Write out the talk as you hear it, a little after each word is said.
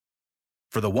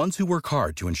For the ones who work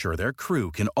hard to ensure their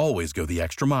crew can always go the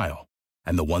extra mile,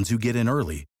 and the ones who get in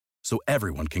early so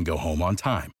everyone can go home on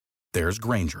time, there's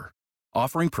Grainger,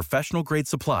 offering professional-grade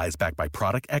supplies backed by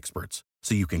product experts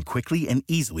so you can quickly and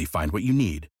easily find what you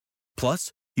need.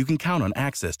 Plus, you can count on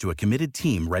access to a committed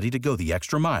team ready to go the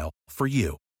extra mile for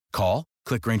you. Call,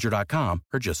 click Grainger.com,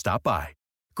 or just stop by.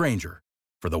 Grainger,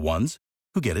 for the ones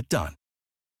who get it done.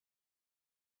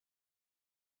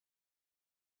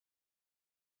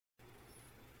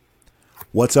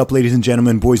 What's up, ladies and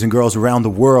gentlemen, boys and girls around the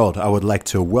world? I would like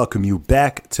to welcome you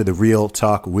back to the Real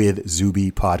Talk with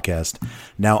Zuby podcast.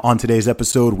 Now, on today's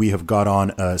episode, we have got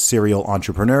on a serial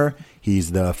entrepreneur.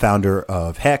 He's the founder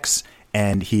of Hex,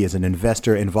 and he is an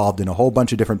investor involved in a whole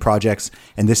bunch of different projects.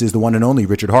 And this is the one and only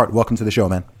Richard Hart. Welcome to the show,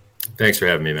 man. Thanks for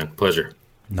having me, man. Pleasure.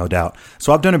 No doubt.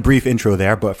 So I've done a brief intro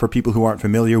there, but for people who aren't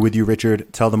familiar with you,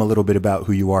 Richard, tell them a little bit about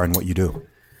who you are and what you do.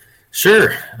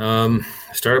 Sure. I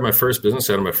started my first business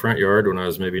out of my front yard when I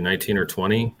was maybe 19 or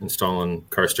 20, installing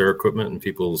car stereo equipment in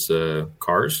people's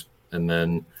cars, and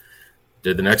then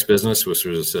did the next business, which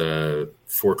was it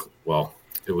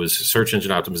was search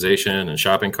engine optimization and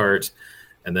shopping carts,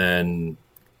 and then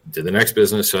did the next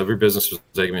business. So every business was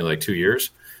taking me like 2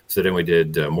 years. So then we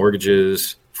did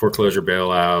mortgages, foreclosure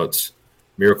bailouts,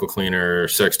 Miracle Cleaner,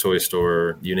 sex toy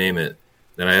store, you name it.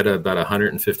 Then I had about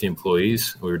 150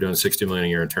 employees. We were doing $60 million a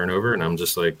year in turnover, and I'm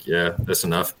just like, yeah, that's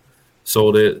enough.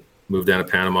 Sold it, moved down to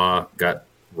Panama, got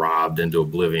robbed into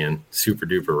oblivion, super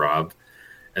duper robbed,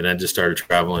 and then just started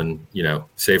traveling,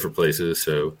 safer places.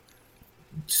 So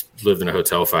just lived in a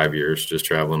hotel 5 years, just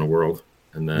traveling the world.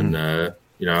 And then,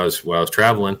 while I was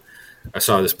traveling, I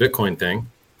saw this Bitcoin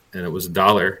thing, and it was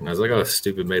 $1, and I was like, oh,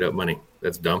 stupid made up money.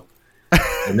 That's dumb.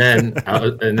 And then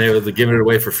they were giving it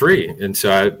away for free. And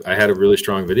so I had a really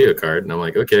strong video card, and I'm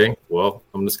like, okay, well,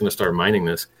 I'm just going to start mining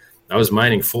this. I was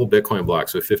mining full Bitcoin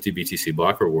blocks with 50 BTC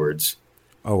block rewards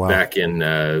back in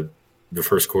the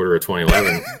first quarter of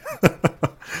 2011.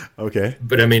 Okay.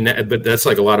 But that's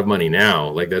like a lot of money now.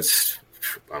 Like that's,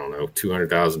 I don't know,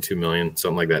 200,000, 2 million,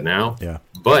 something like that now. Yeah.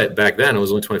 But back then it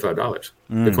was only $25.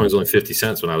 Bitcoin was only 50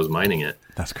 cents when I was mining it.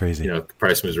 That's crazy. The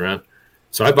price moves around.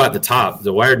 So I bought the top.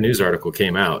 The Wired News article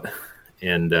came out,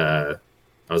 and I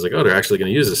was like, oh, they're actually going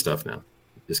to use this stuff now.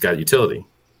 It's got utility.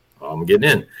 Well, I'm getting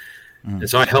in. And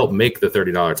so I helped make the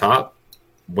 $30 top,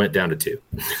 went down to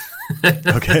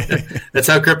 $2. Okay. That's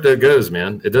how crypto goes,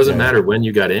 man. It doesn't matter when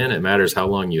you got in. It matters how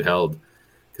long you held.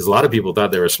 Because a lot of people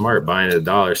thought they were smart buying at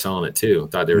 $1, selling it $2,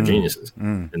 thought they were geniuses.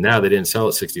 And now they didn't sell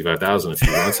at $65,000 a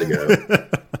few months ago.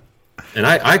 And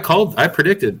I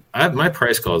predicted, my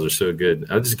price calls are so good.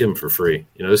 I'll just give them for free.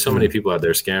 There's so many people out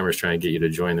there, scammers, trying to get you to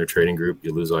join their trading group.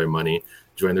 You lose all your money.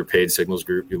 Join their paid signals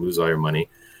group. You lose all your money.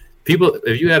 People,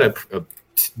 if you had a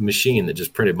machine that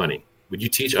just printed money, would you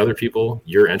teach other people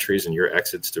your entries and your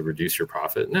exits to reduce your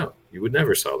profit? No, you would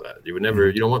never sell that. You would never,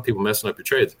 you don't want people messing up your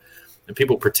trades. And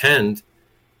people pretend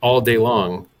all day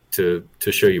long to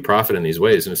show you profit in these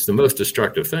ways. And it's the most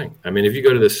destructive thing. I mean, if you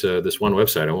go to this one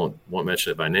website, I won't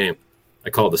mention it by name. I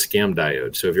call it the scam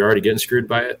diode. So if you're already getting screwed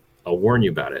by it, I'll warn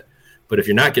you about it. But if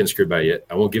you're not getting screwed by it yet,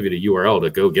 I won't give you the URL to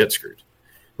go get screwed.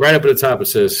 Right up at the top, it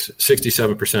says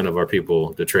 67% of our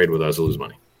people that trade with us lose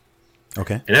money.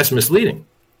 Okay. And that's misleading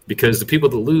because the people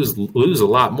that lose a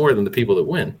lot more than the people that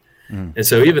win. And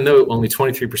so even though only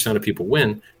 23% of people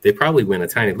win, they probably win a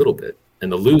tiny little bit.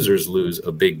 And the losers lose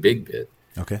a big, big bit.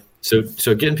 Okay. So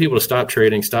getting people to stop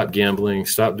trading, stop gambling,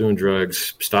 stop doing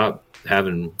drugs, stop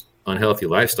having unhealthy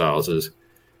lifestyles is,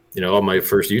 all my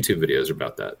first YouTube videos are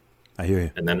about that. I hear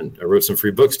you. And then I wrote some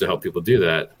free books to help people do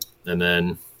that. And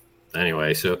then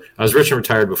anyway, so I was rich and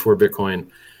retired before Bitcoin,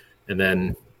 and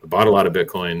then I bought a lot of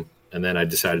Bitcoin, and then I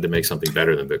decided to make something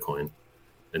better than Bitcoin.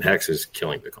 And Hex is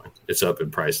killing Bitcoin. It's up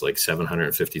in price like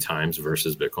 750 times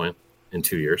versus Bitcoin in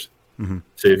 2 years.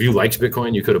 So if you liked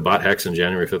Bitcoin, you could have bought Hex in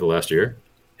January 5th of last year,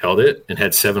 held it, and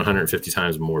had 750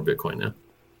 times more Bitcoin now.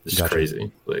 This is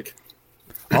crazy.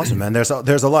 Awesome, man. There's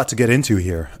a lot to get into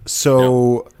here.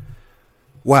 So,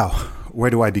 wow, where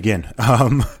do I begin?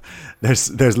 There's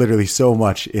literally so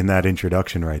much in that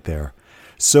introduction right there.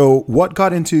 So, what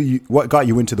got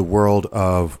you into the world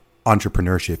of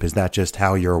entrepreneurship? Is that just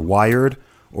how you're wired,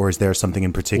 or is there something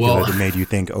in particular that made you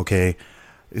think, okay,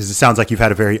 it sounds like you've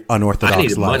had a very unorthodox I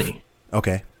needed life? Money.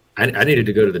 Okay. I needed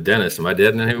to go to the dentist, and my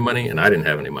dad didn't have money, and I didn't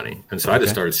have any money. And so I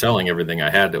just started selling everything I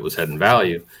had that was having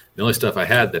value. The only stuff I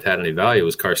had that had any value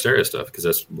was car stereo stuff, because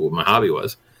that's what my hobby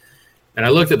was. And I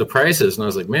looked at the prices, and I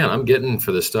was like, man, I'm getting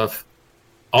for this stuff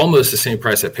almost the same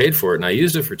price I paid for it, and I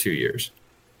used it for 2 years.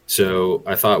 So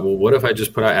I thought, well, what if I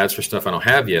just put out ads for stuff I don't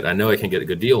have yet? I know I can get a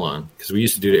good deal on, because we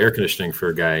used to do the air conditioning for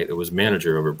a guy that was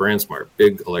manager over at BrandSmart,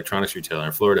 big electronics retailer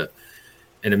in Florida.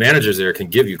 And the managers there can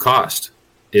give you cost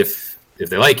if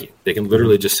they like you. They can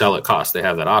literally just sell at cost. They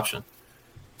have that option.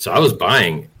 So I was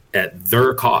buying at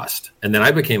their cost. And then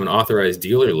I became an authorized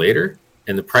dealer later,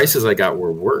 and the prices I got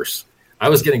were worse. I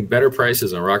was getting better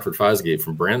prices on Rockford Fosgate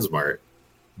from BrandSmart,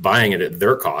 buying it at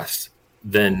their cost,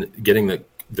 than getting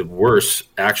the worse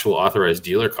actual authorized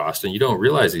dealer cost. And you don't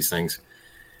realize these things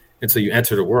until you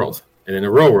enter the world. And in the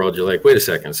real world, you're like, wait a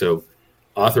second. So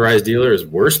authorized dealer is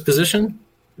worse position?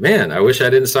 Man, I wish I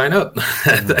didn't sign up.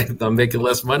 I'm making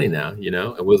less money now,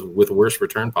 with worse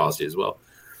return policy as well.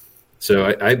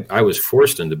 So I was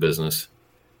forced into business.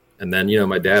 And then,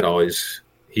 my dad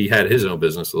he had his own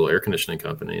business, a little air conditioning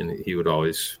company, and he would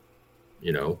always,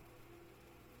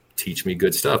 teach me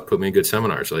good stuff, put me in good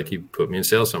seminars. Like he put me in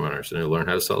sales seminars, and I learned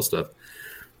how to sell stuff,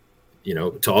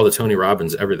 to all the Tony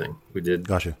Robbins, everything. We did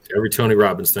every Tony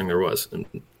Robbins thing there was. And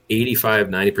 85,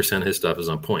 90% of his stuff is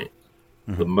on point.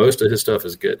 Mm-hmm. But most of his stuff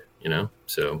is good,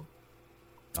 so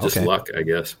just luck, I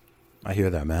guess. I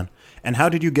hear that, man. And how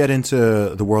did you get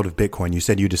into the world of Bitcoin? You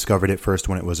said you discovered it first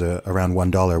when it was around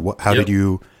 $1.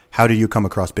 How did you come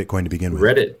across Bitcoin to begin with?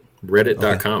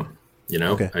 Reddit.com.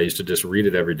 I used to just read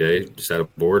it every day, just out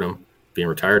of boredom, being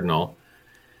retired and all.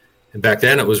 And back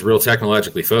then it was real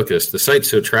technologically focused. The site's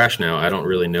so trash now, I don't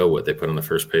really know what they put on the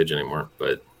first page anymore,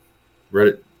 but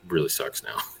Reddit really sucks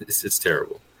now. It's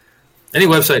terrible. Any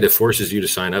website that forces you to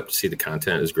sign up to see the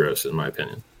content is gross, in my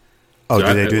opinion. Oh, so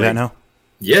do they do that now?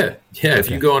 Yeah. If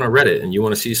you go on a Reddit and you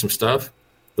want to see some stuff,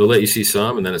 they'll let you see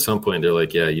some, and then at some point they're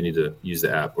like, yeah, you need to use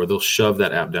the app, or they'll shove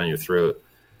that app down your throat.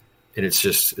 And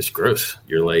it's gross.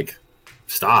 You're like,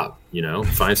 stop,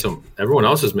 find some. Everyone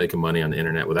else is making money on the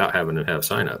internet without having to have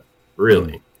sign up.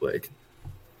 Really,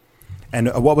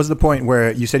 And what was the point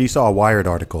where you said you saw a Wired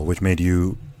article which made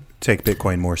you take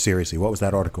Bitcoin more seriously? What was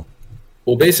that article?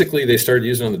 Well, basically, they started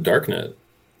using it on the darknet.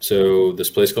 So this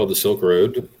place called the Silk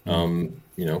Road,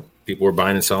 people were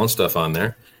buying and selling stuff on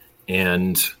there,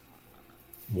 and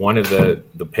one of the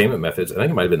payment methods, I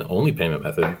think it might have been the only payment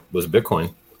method, was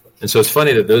Bitcoin. And so it's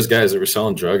funny that those guys that were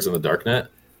selling drugs on the darknet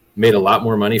made a lot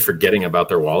more money forgetting about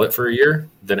their wallet for a year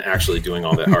than actually doing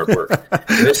all that hard work.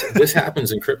 This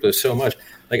happens in crypto so much.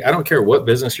 Like, I don't care what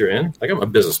business you're in. Like, I'm a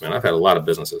businessman. I've had a lot of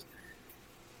businesses.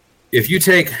 If you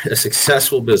take a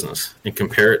successful business and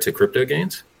compare it to crypto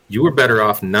gains, you are better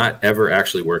off not ever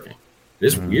actually working. It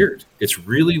is weird. It's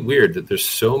really weird that there's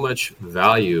so much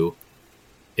value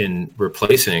in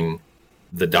replacing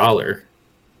the dollar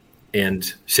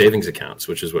and savings accounts,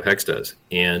 which is what Hex does,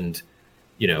 and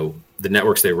the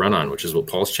networks they run on, which is what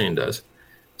Pulse Chain does.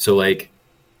 So, like,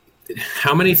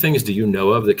 how many things do you know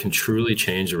of that can truly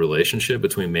change the relationship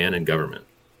between man and government?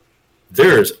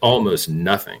 There's almost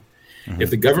nothing. Mm-hmm. If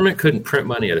the government couldn't print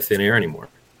money out of thin air anymore,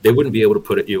 they wouldn't be able to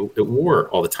put it at war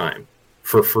all the time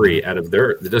for free out of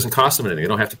it doesn't cost them anything. They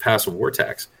don't have to pass a war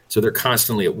tax. So they're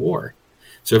constantly at war.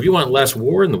 So if you want less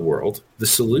war in the world, the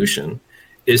solution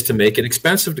is to make it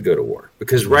expensive to go to war,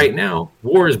 because right now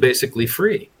war is basically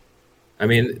free. I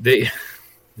mean,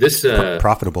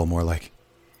 profitable, more like.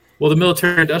 Well, the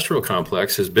military-industrial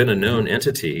complex has been a known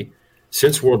entity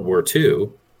since World War II,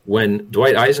 when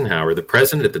Dwight Eisenhower, the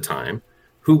president at the time,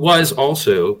 who was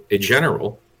also a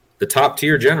general, the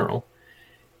top-tier general,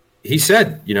 he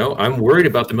said, I'm worried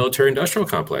about the military-industrial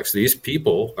complex. These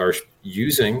people are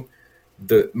using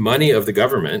the money of the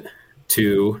government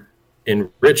to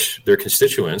enrich their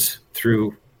constituents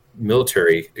through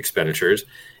military expenditures,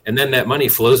 and then that money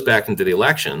flows back into the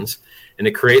elections, and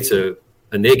it creates a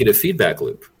negative feedback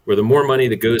loop, where the more money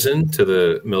that goes into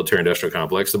the military-industrial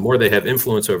complex, the more they have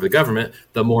influence over the government,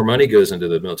 the more money goes into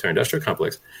the military-industrial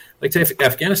complex. Like, take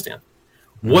Afghanistan.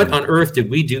 What on earth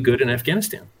did we do good in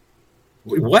Afghanistan?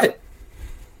 What?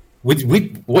 What did we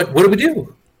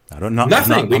do? I don't know.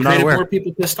 Nothing. We created more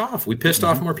people pissed off. We pissed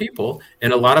off more people,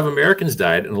 and a lot of Americans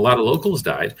died, and a lot of locals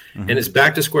died, and it's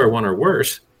back to square one or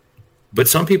worse. But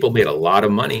some people made a lot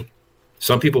of money.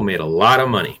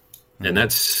 And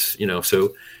that's,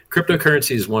 so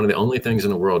cryptocurrency is one of the only things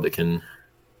in the world that can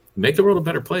make the world a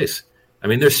better place. I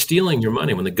mean, they're stealing your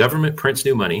money. When the government prints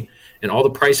new money and all the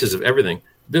prices of everything,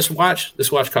 this watch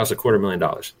costs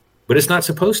 $250,000, but it's not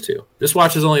supposed to. This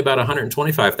watch is only about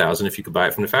 $125,000 if you could buy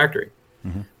it from the factory.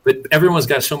 Mm-hmm. But everyone's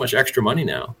got so much extra money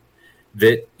now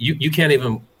that you can't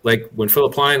even, like, when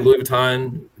Philip Klein, Louis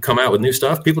Vuitton come out with new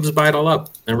stuff, people just buy it all up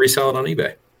and resell it on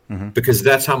eBay, because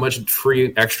that's how much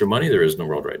free extra money there is in the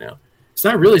world right now. It's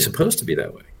not really supposed to be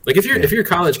that way. Like, if you're a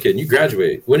college kid and you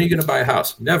graduate, when are you going to buy a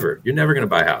house? Never. You're never going to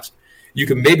buy a house. You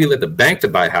can maybe let the bank to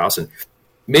buy a house, and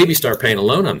maybe start paying a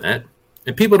loan on that.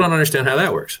 And people don't understand how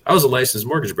that works. I was a licensed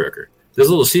mortgage broker. There's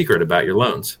a little secret about your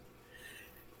loans.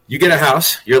 You get a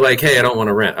house, you're like, hey, I don't want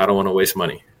to rent. I don't want to waste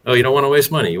money. Oh, you don't want to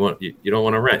waste money. You don't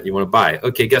want to rent. You want to buy.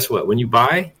 Okay, guess what? When you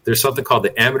buy, there's something called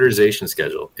the amortization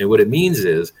schedule. And what it means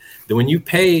is that when you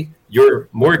pay your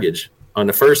mortgage on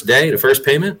the first day, the first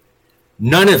payment,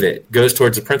 none of it goes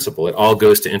towards the principal. It all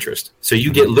goes to interest. So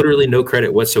you get literally no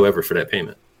credit whatsoever for that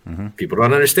payment. Mm-hmm. People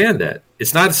don't understand that.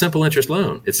 It's not a simple interest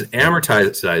loan. It's an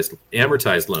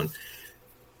amortized loan.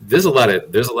 There's a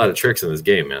lot of tricks in this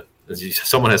game, man.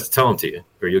 Someone has to tell them to you,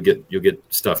 or you'll get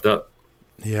stuffed up.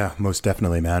 Yeah, most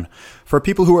definitely, man. For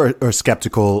people who are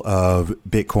skeptical of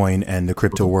Bitcoin and the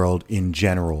crypto world in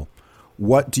general,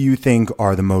 what do you think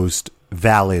are the most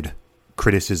valid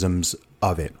criticisms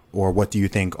of it? Or what do you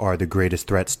think are the greatest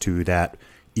threats to that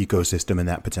ecosystem and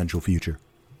that potential future?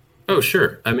 Oh,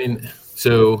 sure. I mean,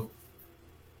 so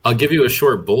I'll give you a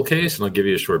short bull case and I'll give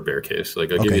you a short bear case.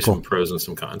 Like I'll give you some pros and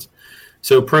some cons.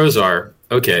 So pros are,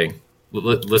 okay,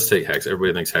 let's take Hex.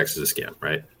 Everybody thinks Hex is a scam,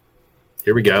 right?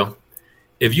 Here we go.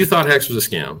 If you thought Hex was a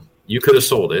scam, you could have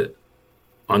sold it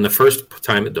on the first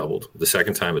time it doubled, the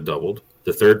second time it doubled,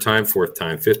 the third time, fourth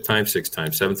time, fifth time, sixth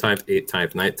time, seventh time, eighth time,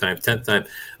 ninth time, 10th time,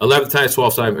 11th time,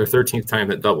 12th time, or 13th time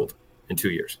that doubled in 2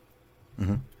 years.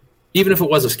 Mm-hmm. Even if it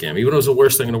was a scam, even if it was the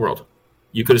worst thing in the world,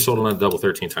 you could have sold it on a double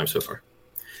 13 times so far.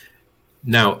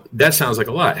 Now, that sounds like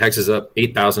a lot. Hex is up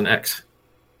 8,000x.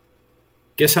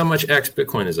 Guess how much X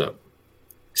Bitcoin is up?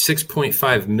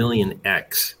 6.5 million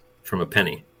X from a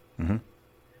penny. Mm-hmm.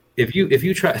 If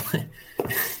you try,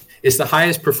 it's the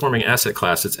highest performing asset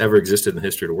class that's ever existed in the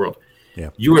history of the world.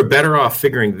 Yeah. You are better off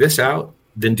figuring this out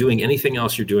than doing anything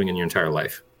else you're doing in your entire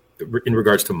life in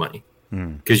regards to money.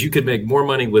 Because you could make more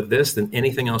money with this than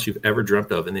anything else you've ever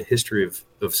dreamt of in the history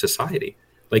of society.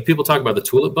 Like people talk about the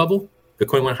tulip bubble,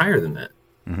 Bitcoin went higher than that.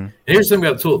 Mm-hmm. And here's the thing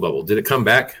about the tulip bubble. Did it come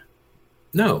back?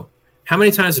 No. How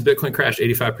many times has Bitcoin crashed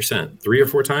 85%? 3 or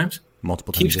 4 times?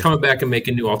 Multiple times. Keeps coming back and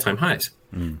making new all-time highs.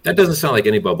 That doesn't sound like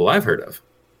any bubble I've heard of.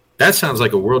 That sounds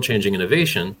like a world-changing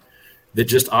innovation that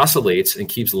just oscillates and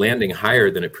keeps landing higher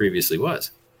than it previously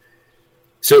was.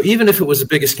 So even if it was the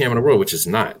biggest scam in the world, which it's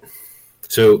not,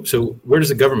 so where does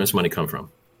the government's money come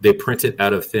from? They print it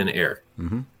out of thin air.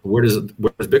 Mm-hmm. Where does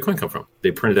Bitcoin come from?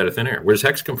 They print it out of thin air. Where does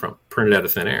Hex come from? Printed out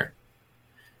of thin air.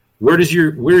 Where's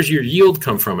your yield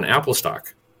come from in Apple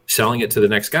stock? Selling it to the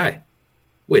next guy.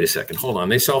 Wait a second. Hold on.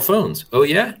 They sell phones. Oh,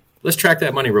 yeah? Let's track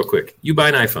that money real quick. You buy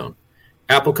an iPhone.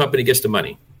 Apple company gets the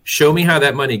money. Show me how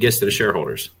that money gets to the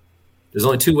shareholders. There's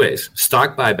only 2 ways.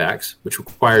 Stock buybacks, which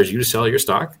requires you to sell your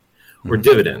stock, or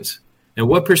dividends. And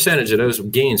what percentage of those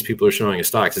gains people are showing as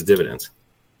stocks is dividends?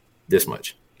 This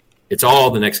much. It's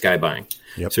all the next guy buying.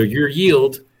 Yep. So your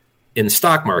yield in the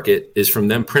stock market is from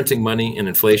them printing money and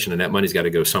inflation, and that money's got to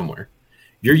go somewhere.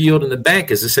 Your yield in the bank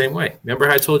is the same way. Remember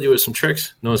how I told you it was some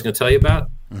tricks no one's going to tell you about?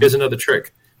 Mm-hmm. Here's another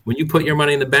trick. When you put your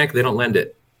money in the bank, they don't lend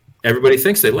it. Everybody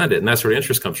thinks they lend it, and that's where the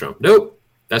interest comes from. Nope,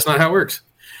 that's not how it works.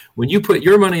 When you put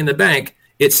your money in the bank,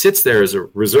 it sits there as a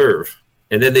reserve,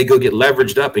 and then they go get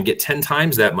leveraged up and get 10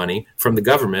 times that money from the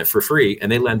government for free,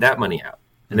 and they lend that money out.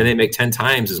 And then they make 10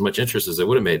 times as much interest as they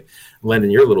would have made lending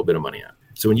your little bit of money out.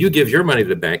 So when you give your money to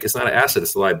the bank, it's not an asset,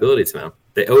 it's a liability to them.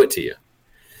 They owe it to you.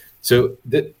 So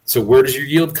where does your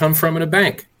yield come from in a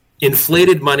bank?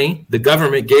 Inflated money the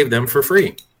government gave them for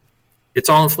free. It's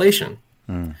all inflation.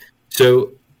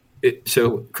 So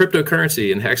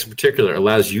cryptocurrency, and Hex in particular,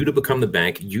 allows you to become the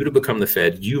bank, you to become the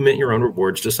Fed. You mint your own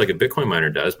rewards just like a Bitcoin miner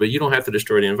does, but you don't have to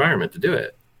destroy the environment to do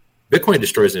it. Bitcoin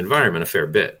destroys the environment a fair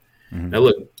bit. Now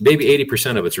look, maybe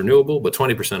 80% of it's renewable, but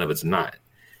 20% of it's not.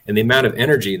 And the amount of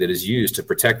energy that is used to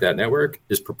protect that network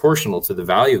is proportional to the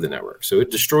value of the network. So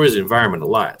it destroys the environment a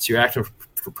lot. So you're acting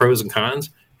for pros and cons.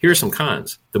 Here are some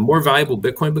cons. The more valuable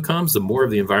Bitcoin becomes, the more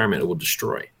of the environment it will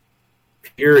destroy.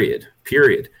 Period.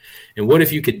 And what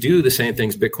if you could do the same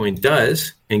things Bitcoin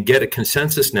does and get a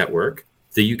consensus network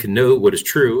that you can know what is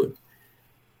true?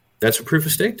 That's what proof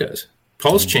of stake does.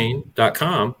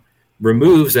 PulseChain.com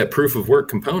removes that proof of work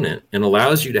component and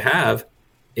allows you to have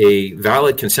a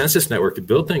valid consensus network to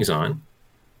build things on,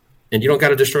 and you don't got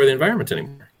to destroy the environment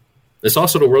anymore. It's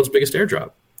also the world's biggest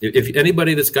airdrop. If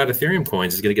anybody that's got Ethereum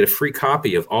coins is going to get a free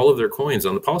copy of all of their coins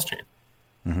on the Pulse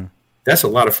chain, that's a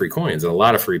lot of free coins and a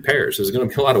lot of free pairs. There's going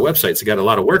to be a lot of websites that got a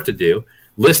lot of work to do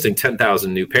listing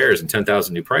 10,000 new pairs and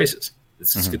 10,000 new prices.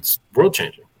 It's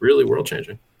world-changing, really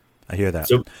world-changing. I hear that.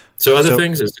 So other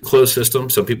things is the closed system.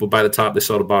 Some people buy the top, they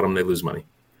sell the bottom, they lose money.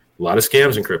 A lot of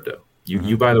scams in crypto.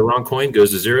 You buy the wrong coin, goes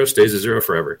to zero, stays at zero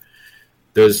forever.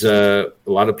 There's a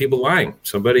lot of people lying.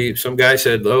 Some guy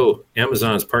said, "Oh,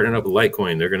 Amazon's partnering up with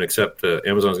Litecoin. They're going to accept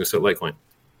Amazon's going to accept Litecoin."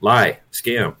 lie,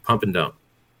 scam, pump and dump.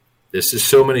 This is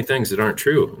so many things that aren't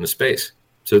true in the space.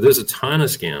 So there's a ton of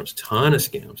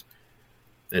scams.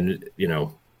 And,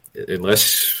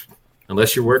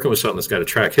 unless you're working with something that's got a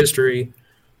track history,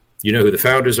 you know who the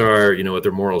founders are, you know what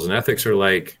their morals and ethics are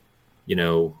like,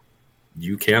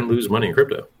 you can lose money in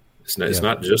crypto. It's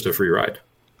not just a free ride.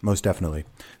 Most definitely.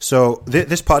 So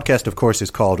this podcast, of course,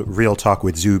 is called Real Talk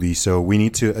with Zuby. So we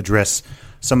need to address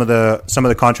some of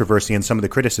the controversy and some of the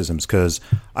criticisms, because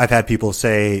I've had people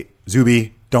say,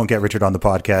 Zuby, don't get Richard on the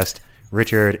podcast.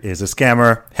 Richard is a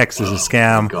scammer. Hex is a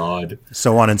scam. God.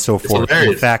 So on and so forth.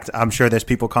 Hilarious. In fact, I'm sure there's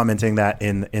people commenting that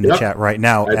in the chat right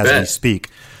now we speak.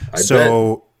 I bet.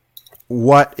 So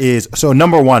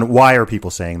number one, why are people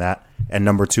saying that? And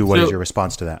number two, what is your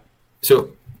response to that?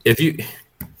 So if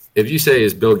you say,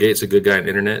 is Bill Gates a good guy on the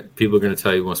internet, people are going to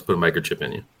tell you he wants to put a microchip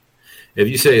in you. If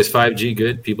you say, is 5G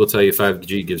good, people tell you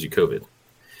 5G gives you COVID.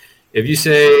 If you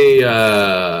say,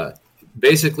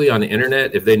 basically on the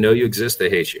internet, if they know you exist, they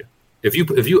hate you. If you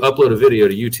upload a video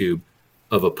to YouTube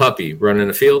of a puppy running in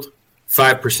a field,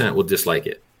 5% will dislike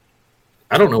it.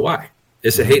 I don't know why.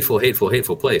 It's a hateful, hateful,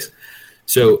 hateful place.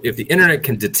 So if the internet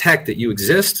can detect that you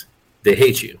exist, they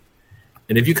hate you.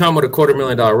 And if you come with a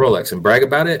 $250,000 Rolex and brag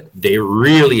about it, they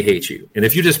really hate you. And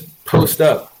if you just post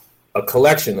up a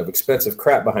collection of expensive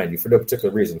crap behind you for no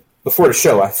particular reason, before the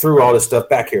show, I threw all this stuff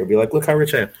back here and be like, look how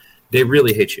rich I am. They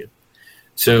really hate you.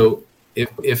 So if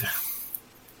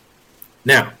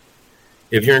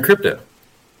you're in crypto, a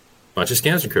bunch of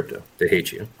scams in crypto, they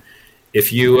hate you.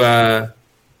 If you had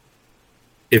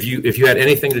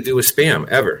anything to do with spam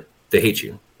ever, they hate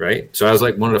you, right? So I was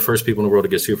like one of the first people in the world to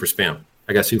get sued for spam.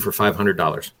 I got sued for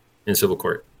 $500 in civil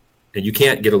court. And you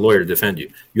can't get a lawyer to defend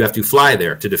you. You have to fly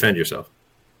there to defend yourself.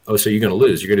 Oh, so you're going to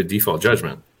lose. You're going to default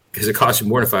judgment because it costs you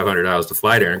more than $500 to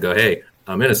fly there and go, hey,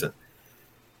 I'm innocent.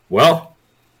 Well,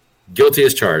 guilty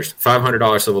as charged,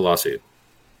 $500 civil lawsuit.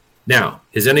 Now,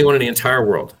 has anyone in the entire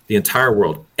world,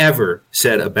 ever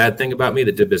said a bad thing about me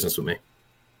that did business with me?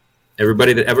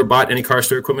 Everybody that ever bought any car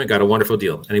store equipment got a wonderful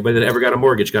deal. Anybody that ever got a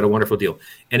mortgage got a wonderful deal.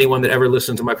 Anyone that ever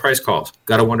listened to my price calls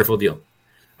got a wonderful deal.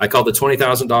 I called the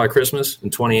 $20,000 Christmas in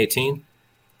 2018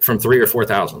 from $3,000 or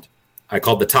 $4,000. I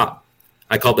called the top.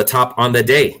 I called the top on the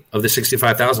day of the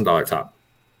 $65,000 top.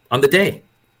 On the day.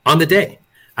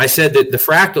 I said that the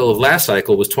fractal of last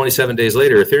cycle was 27 days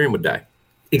later, Ethereum would die.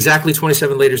 Exactly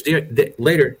 27 days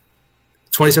later,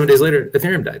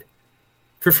 Ethereum died.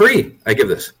 For free, I give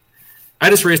this. I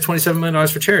just raised $27 million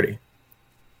for charity.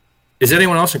 Has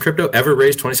anyone else in crypto ever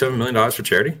raised $27 million for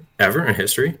charity? Ever in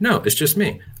history? No, it's just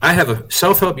me. I have a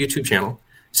self-help YouTube channel,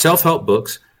 self-help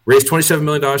books, raised $27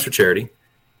 million for charity.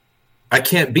 I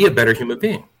can't be a better human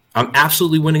being. I'm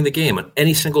absolutely winning the game on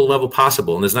any single level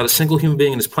possible. And there's not a single human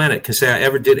being on this planet can say I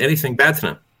ever did anything bad to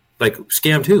them. Like,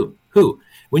 scammed who? Who?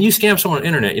 When you scam someone on the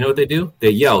internet, you know what they do? They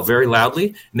yell very loudly,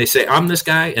 and they say, I'm this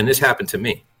guy, and this happened to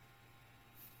me.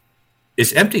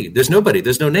 It's empty. There's nobody.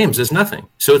 There's no names. There's nothing.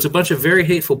 So it's a bunch of very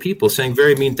hateful people saying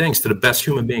very mean things to the best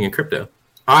human being in crypto.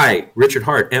 I, Richard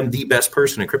Hart, am the best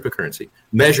person in cryptocurrency,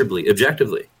 measurably,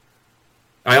 objectively.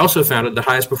 I also founded the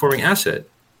highest performing asset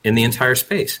in the entire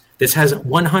space. This has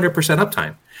 100%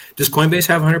 uptime. Does Coinbase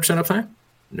have 100% uptime?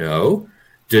 No.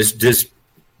 Does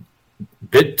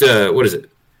what is it?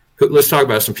 Let's talk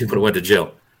about some people that went to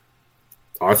jail.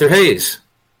 Arthur Hayes,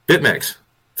 BitMEX,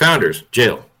 founders,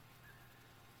 jail.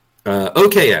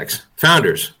 OKX,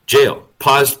 founders, jail.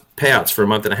 Paused payouts for a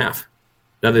month and a half.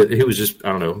 Now that he was just,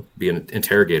 being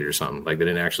interrogated or something. Like they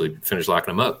didn't actually finish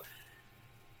locking him up.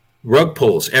 Rug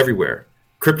pulls everywhere.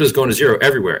 Crypto's going to zero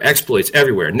everywhere. Exploits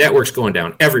everywhere. Networks going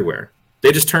down everywhere.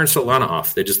 They just turned Solana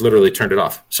off. They just literally turned it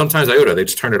off. Sometimes IOTA, they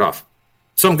just turned it off.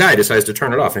 Some guy decides to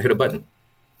turn it off and hit a button.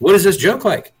 What is this joke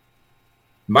like?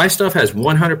 My stuff has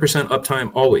 100%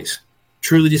 uptime always.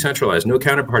 Truly decentralized. No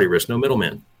counterparty risk. No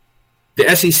middleman.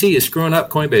 The SEC is screwing up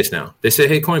Coinbase now. They say,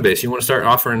 hey, Coinbase, you want to start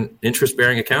offering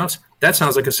interest-bearing accounts? That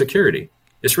sounds like a security.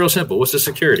 It's real simple. What's the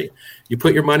security? You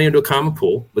put your money into a common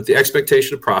pool with the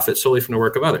expectation of profit solely from the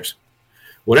work of others.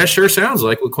 Well, that sure sounds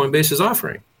like what Coinbase is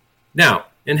offering. Now,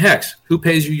 in Hex, who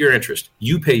pays you your interest?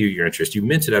 You pay you your interest. You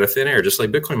mint it out of thin air, just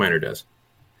like Bitcoin Miner does.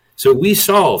 So we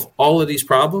solve all of these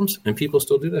problems, and people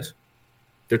still do this.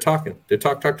 They're talking. They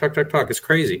talk. It's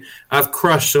crazy. I've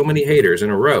crushed so many haters in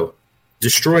a row,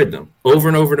 destroyed them over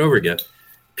and over and over again.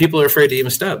 People are afraid to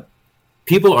even step.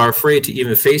 People are afraid to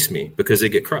even face me because they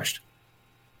get crushed.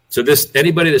 So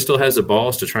anybody that still has the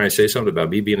balls to try and say something about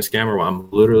me being a scammer while I'm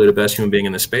literally the best human being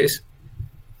in this space,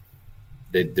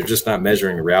 they're just not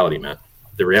measuring the reality, man.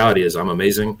 The reality is I'm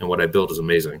amazing, and what I build is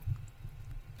amazing.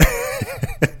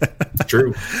 It's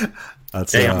true.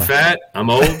 Hey, I'm fat, I'm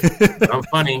old, I'm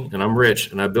funny, and I'm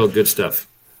rich, and I build good stuff.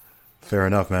 Fair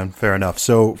enough, man. Fair enough.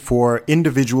 So for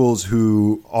individuals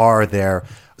who are there,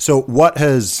 what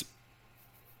is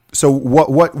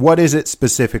it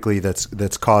specifically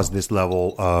that's caused this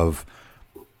level of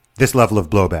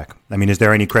blowback? I mean, is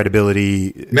there any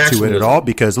credibility to it at all?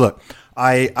 Because look,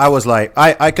 I was like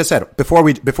I said before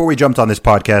we jumped on this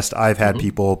podcast, I've had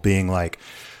people being like,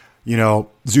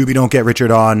 Zuby, don't get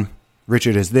Richard on.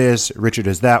 Richard is this, Richard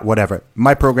is that, whatever.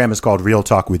 My program is called Real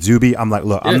Talk with Zuby. I'm like,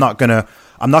 look, I'm not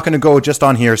gonna go just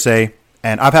on hearsay.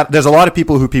 And there's a lot of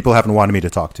people who haven't wanted me to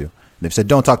talk to. They've said,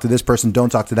 don't talk to this person, don't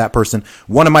talk to that person.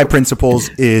 One of my principles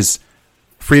is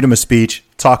freedom of speech,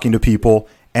 talking to people,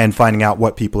 and finding out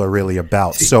what people are really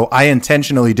about. So I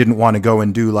intentionally didn't want to go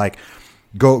and do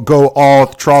go all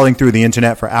trawling through the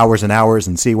internet for hours and hours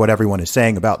and see what everyone is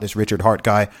saying about this Richard Hart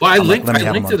guy. Well, I link to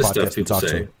the stuff people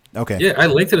say. Okay. Yeah, I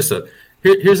link to the stuff.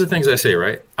 Here's the things I say,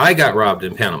 right? I got robbed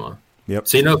in Panama. Yep.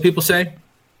 So you know what people say?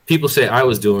 People say I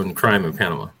was doing crime in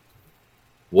Panama.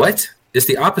 What? It's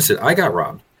the opposite. I got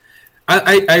robbed.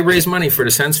 I raised money for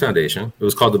the Sense Foundation. It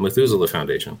was called the Methuselah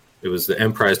Foundation. It was the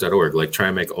mprize.org, like try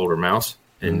and make older mouse,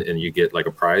 and you get like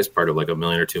a prize, part of like $1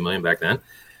 million or $2 million back then.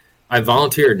 I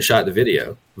volunteered and shot the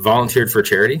video, volunteered for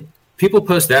charity. People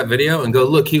post that video and go,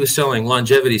 look, he was selling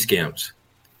longevity scams.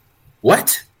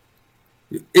 What?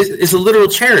 It's a literal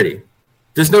charity.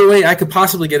 There's no way I could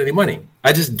possibly get any money.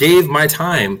 I just gave my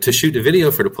time to shoot the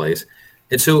video for the place.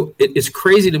 And so it's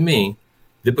crazy to me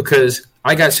that because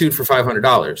I got sued for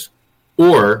 $500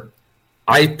 or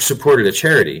I supported a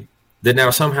charity, that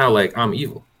now somehow like I'm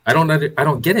evil. I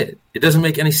don't get it. It doesn't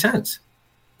make any sense.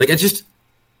 Like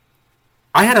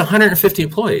I had 150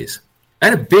 employees. I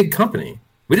had a big company.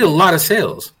 We did a lot of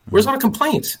sales. Where's all the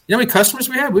complaints? You know how many customers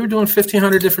we had? We were doing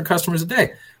 1,500 different customers a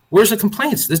day. Where's the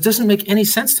complaints? This doesn't make any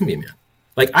sense to me, man.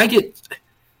 Like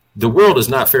the world is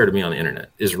not fair to me on the internet.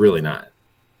 It's really not.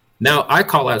 Now I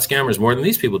call out scammers more than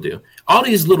these people do. All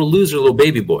these little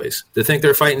baby boys that think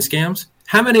they're fighting scams.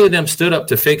 How many of them stood up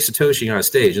to fake Satoshi on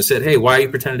stage and said, hey, why are you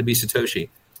pretending to be Satoshi?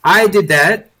 I did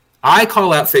that. I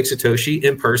call out fake Satoshi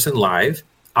in person live.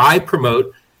 I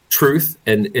promote truth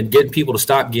and get people to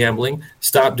stop gambling,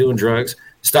 stop doing drugs,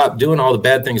 stop doing all the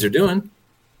bad things they're doing.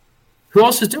 Who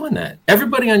else is doing that?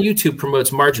 Everybody on YouTube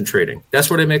promotes margin trading. That's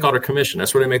where they make all their commission.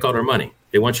 That's where they make all their money.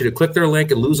 They want you to click their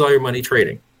link and lose all your money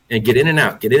trading and get in and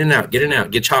out,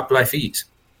 get chopped by fees.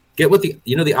 Get what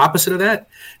the opposite of that?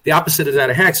 The opposite of that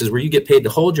of hacks is where you get paid to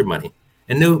hold your money.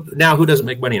 And now who doesn't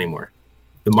make money anymore?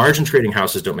 The margin trading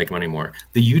houses don't make money anymore.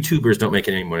 The YouTubers don't make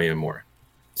any money anymore.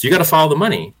 So you got to follow the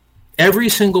money. Every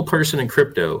single person in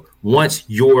crypto wants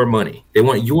your money. They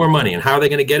want your money. And how are they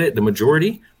going to get it? The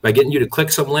majority, by getting you to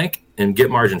click some link and get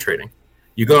margin trading.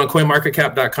 You go on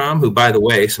coinmarketcap.com, who, by the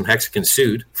way, some Hexicans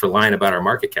sued for lying about our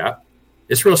market cap.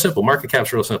 It's real simple. Market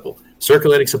cap's real simple.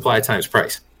 Circulating supply times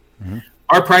price. Mm-hmm.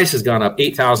 Our price has gone up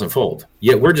 8,000-fold,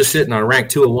 yet we're just sitting on rank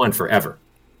 201 forever.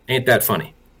 Ain't that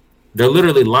funny? They're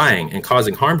literally lying and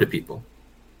causing harm to people.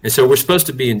 And so we're supposed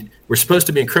to be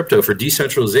in crypto for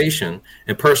decentralization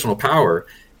and personal power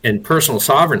and personal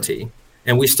sovereignty,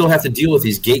 and we still have to deal with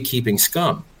these gatekeeping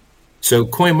scum. So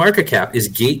CoinMarketCap is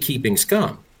gatekeeping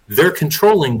scum. They're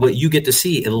controlling what you get to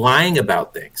see and lying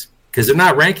about things because they're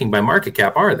not ranking by market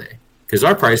cap, are they? Because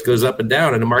our price goes up and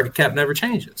down and the market cap never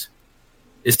changes.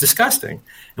 It's disgusting.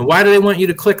 And why do they want you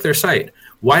to click their site?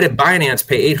 Why did Binance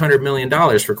pay $800 million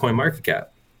for CoinMarketCap?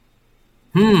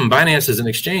 Binance is an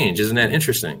exchange. Isn't that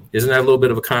interesting? Isn't that a little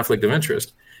bit of a conflict of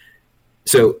interest?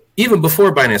 So even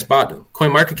before Binance bought them,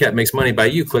 CoinMarketCap makes money by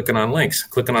you clicking on links,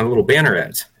 clicking on little banner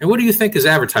ads. And what do you think is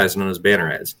advertising on those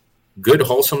banner ads? Good,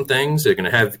 wholesome things. They're going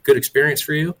to have good experience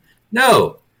for you?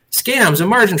 No. Scams and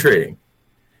margin trading.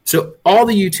 So all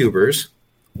the YouTubers,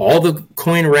 all the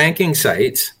coin ranking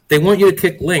sites, they want you to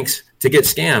click links to get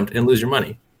scammed and lose your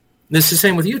money. This is the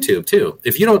same with YouTube, too.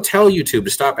 If you don't tell YouTube to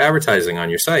stop advertising on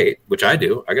your site, which I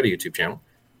do, I got a YouTube channel,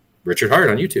 Richard Hart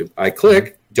on YouTube. I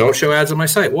click, don't show ads on my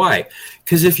site. Why?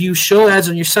 Because if you show ads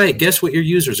on your site, guess what your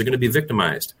users are going to be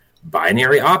victimized?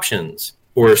 Binary options,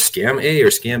 or scam A, or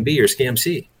scam B, or scam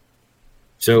C.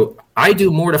 So I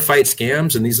do more to fight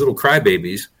scams than these little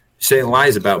crybabies saying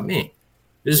lies about me.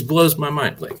 It just blows my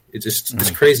mind. Like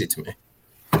it's crazy to me.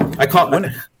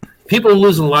 People are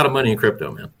losing a lot of money in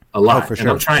crypto, man. A lot. For sure,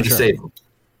 and I'm trying to save them.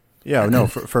 Yeah, no,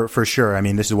 for sure. I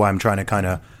mean, this is why I'm trying to kind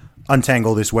of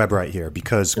untangle this web right here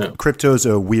because crypto's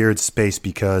a weird space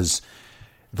because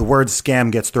the word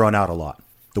scam gets thrown out a lot.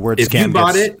 The word if scam you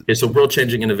bought it, it's a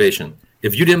world-changing innovation.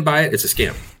 If you didn't buy it, it's a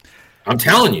scam. I'm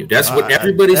telling you, that's what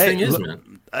everybody's thing is,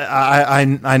 man.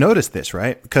 I noticed this,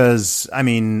 right? Because, I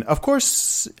mean, of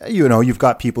course, you've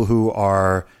got people who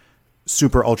are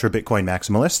super ultra Bitcoin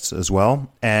maximalists as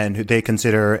well, and they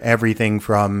consider everything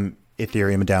from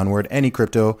Ethereum downward, any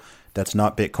crypto that's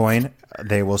not Bitcoin,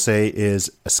 they will say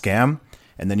is a scam.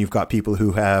 And then you've got people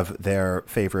who have their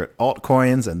favorite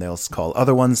altcoins and they'll call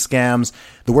other ones scams.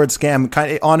 The word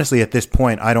scam, honestly, at this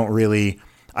point, I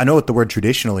know what the word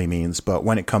traditionally means, but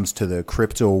when it comes to the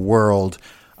crypto world,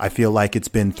 I feel like it's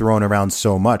been thrown around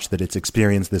so much that it's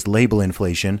experienced this label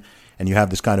inflation, and you have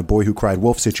this kind of boy who cried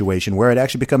wolf situation where it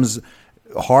actually becomes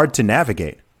hard to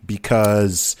navigate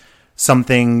because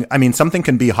something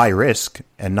can be high risk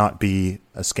and not be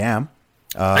a scam.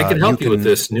 I can help you with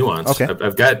this nuance. Okay.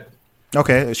 I've got.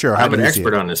 Okay, sure. I'm an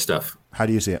expert on this stuff. How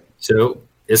do you see it? So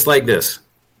it's like this.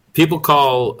 People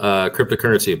call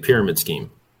cryptocurrency a pyramid scheme.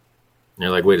 And you're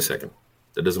like, wait a second.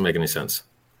 That doesn't make any sense.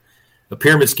 A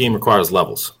pyramid scheme requires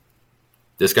levels.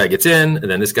 This guy gets in, and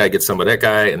then this guy gets some of that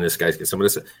guy, and this guy gets some of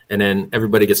this, and then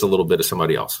everybody gets a little bit of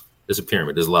somebody else. There's a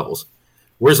pyramid. There's levels.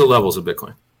 Where's the levels of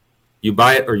Bitcoin? You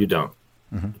buy it or you don't.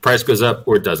 Mm-hmm. The price goes up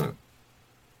or it doesn't.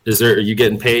 Are you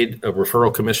getting paid a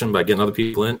referral commission by getting other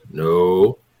people in?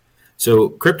 No. So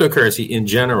cryptocurrency in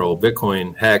general,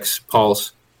 Bitcoin, Hex,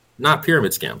 Pulse, not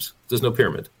pyramid scams. There's no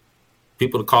pyramid.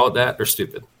 People to call it that are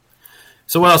stupid.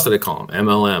 So what else do they call them?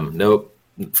 MLM? Nope.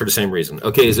 For the same reason.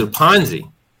 Okay, is it a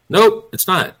Ponzi? Nope, it's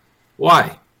not.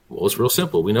 Why? Well, it's real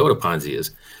simple. We know what a Ponzi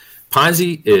is.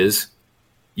 Ponzi is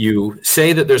you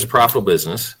say that there's a profitable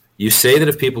business. You say that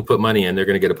if people put money in, they're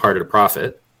going to get a part of the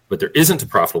profit. But there isn't a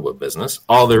profitable business.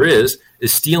 All there is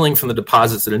stealing from the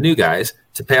deposits of the new guys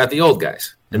to pay out the old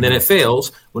guys. And then it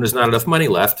fails when there's not enough money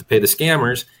left to pay the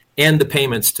scammers and the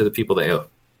payments to the people they owe.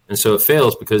 And so it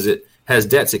fails because it has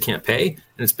debts it can't pay, and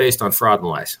it's based on fraud and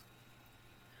lies.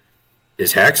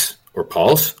 Is Hex or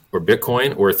Pulse or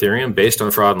Bitcoin or Ethereum based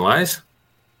on fraud and lies?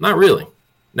 Not really.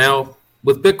 Now,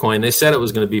 with Bitcoin, they said it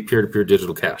was going to be peer-to-peer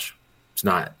digital cash. It's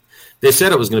not. They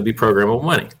said it was going to be programmable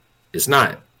money. It's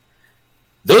not.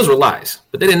 Those were lies,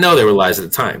 but they didn't know they were lies at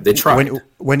the time. They tried.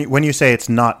 When you say it's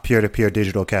not peer-to-peer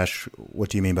digital cash, what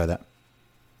do you mean by that?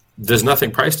 There's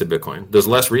nothing priced at Bitcoin. There's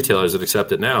less retailers that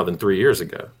accept it now than 3 years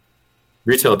ago.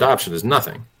 Retail adoption is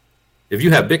nothing. If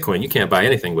you have Bitcoin, you can't buy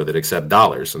anything with it except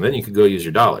dollars, and then you could go use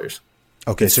your dollars.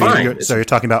 Okay, so you're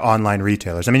talking about online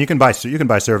retailers. I mean, you can buy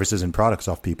services and products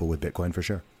off people with Bitcoin for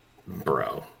sure.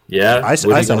 Bro, yeah. I've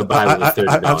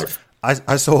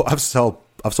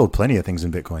sold plenty of things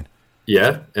in Bitcoin.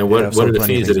 Yeah, and what are the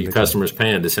fees that your customers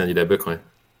paying to send you that Bitcoin?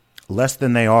 Less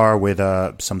than they are with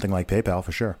something like PayPal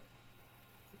for sure.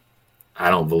 I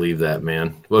don't believe that,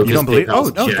 man. Well, you don't believe?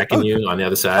 Jacking you on the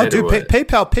other side. Oh, dude,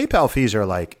 PayPal fees are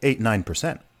like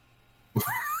 8-9%.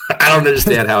 I don't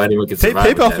understand how anyone can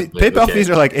survive PayPal fees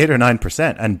are like 8 or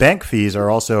 9%, and bank fees are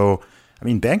also. I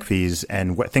mean, bank fees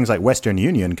and things like Western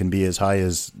Union can be as high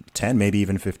as 10, maybe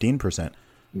even 15%.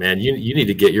 Man, you need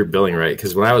to get your billing right,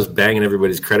 because when I was banging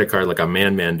everybody's credit card like a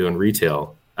man doing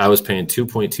retail, I was paying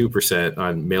 2.2%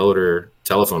 on mail order,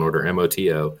 telephone order,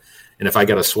 MOTO. And if I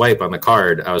got a swipe on the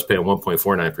card, I was paying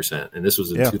 1.49%. And this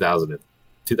was in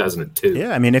 2002. Yeah,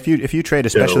 I mean, if you trade,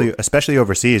 especially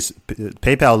overseas,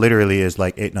 PayPal literally is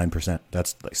like 8-9%.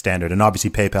 That's like standard. And obviously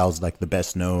PayPal is like the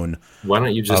best known. Why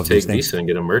don't you just take Visa and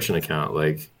get a merchant account?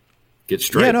 Like, get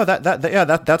straight. Yeah, no,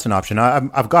 that's an option.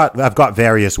 I've got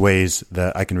various ways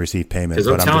that I can receive payments.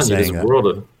 Because I'm telling you,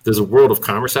 there's a world of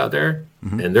commerce out there,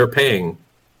 and they're paying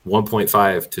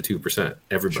 1.5 to 2%.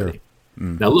 Everybody. Sure.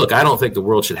 Now, look, I don't think the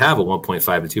world should have a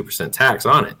 1.5 to 2% tax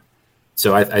on it.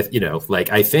 So I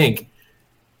think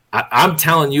I'm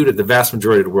telling you that the vast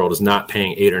majority of the world is not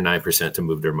paying 8 or 9% to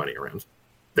move their money around.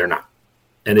 They're not.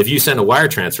 And if you send a wire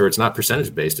transfer, it's not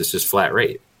percentage based; it's just flat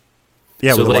rate.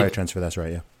 Yeah, with a wire transfer, that's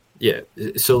right. Yeah.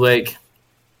 Yeah. So like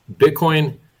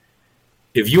Bitcoin,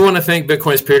 if you want to think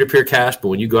Bitcoin's peer-to-peer cash, but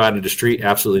when you go out into the street,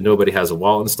 absolutely nobody has a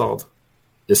wallet installed.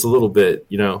 It's a little bit,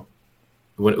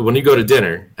 when you go to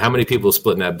dinner, how many people are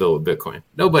splitting that bill with Bitcoin?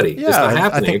 Nobody. Yeah, it's not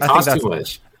happening. It costs too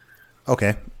much.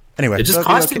 Okay. Anyway. It just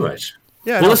costs too much.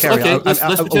 Yeah. Well,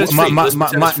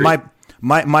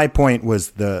 my point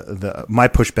was my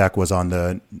pushback was on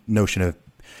the notion of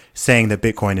saying that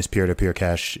Bitcoin is peer-to-peer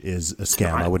cash is a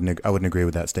scam. I wouldn't agree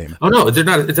with that statement. Oh no, they're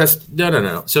not.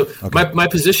 No. So my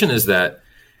position is that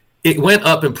it went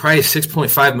up in price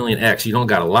 6.5 million X. You don't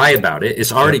got to lie about it.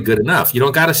 It's already good enough. You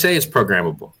don't got to say it's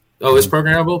programmable. Oh, it's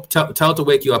programmable? Tell it to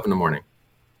wake you up in the morning.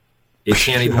 It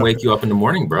can't even wake you up in the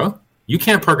morning, bro. You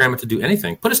can't program it to do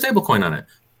anything. Put a stable coin on it.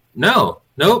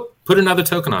 Nope. Put another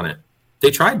token on it. They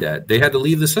tried that. They had to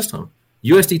leave the system.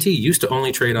 USDT used to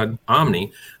only trade on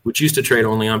Omni, which used to trade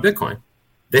only on Bitcoin.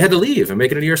 They had to leave and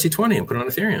make it an ERC20 and put it on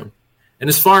Ethereum. And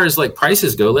as far as like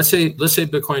prices go, let's say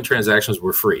Bitcoin transactions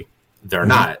were free. They're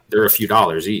not. They're a few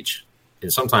dollars each.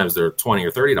 And sometimes they're $20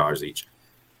 or $30 each.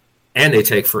 And they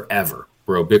take forever,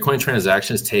 bro. Bitcoin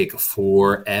transactions take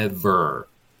forever.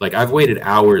 Like I've waited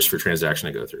hours for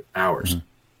transaction to go through, hours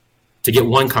to get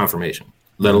one confirmation,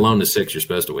 let alone the 6 you're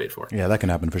supposed to wait for. Yeah, that can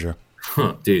happen for sure.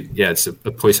 Dude, yeah, it's a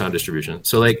Poisson distribution.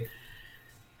 So like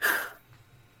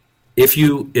if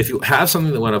you have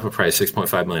something that went up in price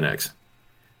 6.5 million X,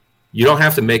 you don't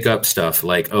have to make up stuff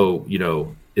like, oh, you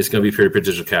know, it's going to be peer-to-peer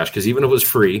digital cash, because even if it was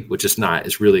free, which it's not,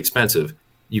 it's really expensive.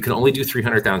 You can only do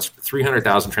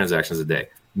 300,000 transactions a day,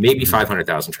 maybe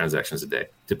 500,000 transactions a day,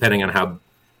 depending on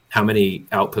how many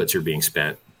outputs are being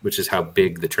spent, which is how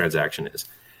big the transaction is.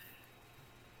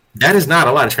 That is not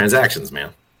a lot of transactions,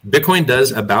 man. Bitcoin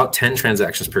does about 10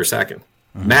 transactions per second,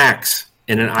 max,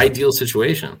 in an ideal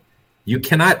situation. You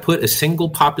cannot put a single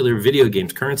popular video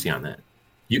game's currency on that.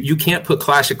 You can't put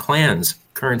Clash of Clans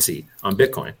currency on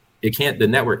Bitcoin. It can't. The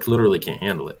network literally can't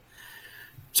handle it.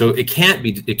 So it can't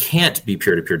be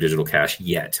peer-to-peer digital cash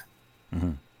yet,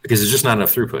 because there's just not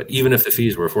enough throughput, even if the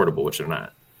fees were affordable, which they're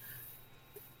not.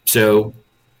 So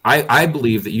I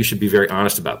believe that you should be very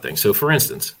honest about things. So for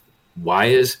instance, why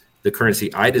is the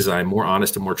currency I design more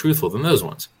honest and more truthful than those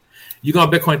ones? You go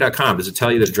on Bitcoin.com. Does it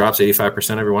tell you that it drops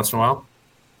 85% every once in a while?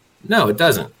 No, it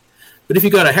doesn't. But if you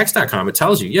go to Hex.com, it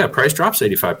tells you, yeah, price drops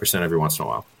 85% every once in a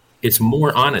while. It's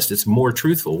more honest. It's more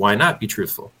truthful. Why not be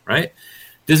truthful, right?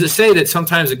 Does it say that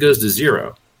sometimes it goes to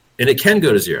zero and it can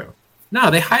go to zero?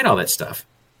 No, they hide all that stuff.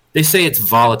 They say it's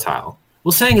volatile.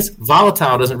 Well, saying it's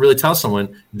volatile doesn't really tell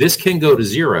someone this can go to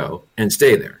zero and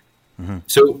stay there.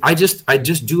 So I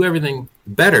just do everything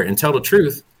better and tell the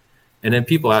truth. And then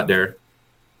people out there,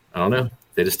 I don't know,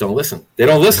 they just don't listen. They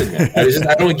don't listen, man.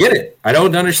 I don't get it. I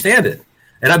don't understand it.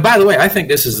 And by the way, I think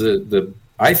this is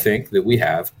I think that we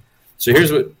have. So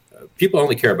here's what people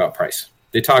only care about: price.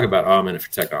 They talk about, oh, I'm in it for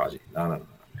technology. No.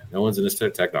 No one's in this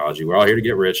technology. We're all here to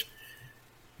get rich.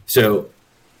 So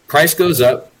price goes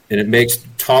up and it makes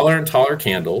taller and taller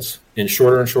candles in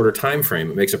shorter and shorter time frame.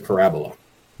 It makes a parabola.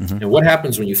 And what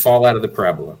happens when you fall out of the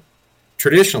parabola?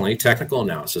 Traditionally, technical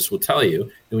analysis will tell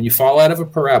you that when you fall out of a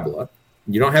parabola,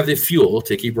 you don't have the fuel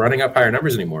to keep running up higher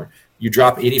numbers anymore. You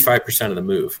drop 85% of the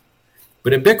move.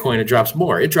 But in Bitcoin, it drops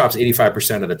more. It drops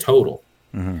 85% of the total.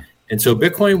 And so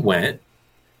Bitcoin went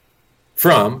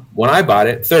from, when I bought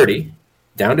it, 30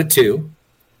 down to 2,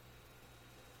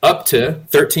 up to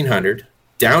 1,300,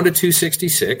 down to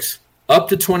 266, up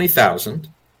to 20,000,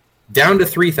 down to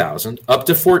 3,000, up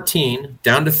to 14,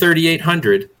 down to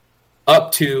 3,800,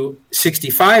 up to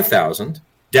 65,000,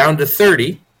 down to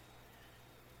 30,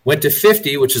 went to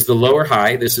 50, which is the lower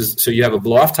high. So you have a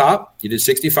blow off top. You did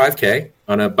 65K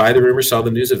on a buy the rumor, sell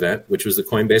the news event, which was the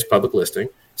Coinbase public listing,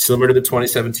 similar to the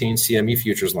 2017 CME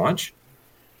futures launch.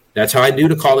 That's how I knew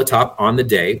to call the top on the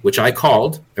day, which I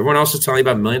called. Everyone else was telling me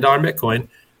about $1 million Bitcoin.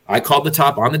 I called the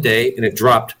top on the day, and it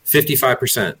dropped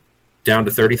 55% down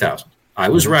to 30,000. I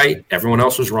was right. Everyone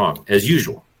else was wrong, as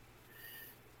usual.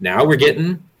 Now we're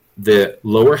getting the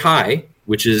lower high,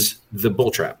 which is the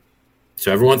bull trap.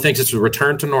 So everyone thinks it's a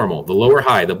return to normal. The lower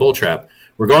high, the bull trap.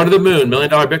 We're going to the moon, $1 million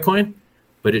Bitcoin,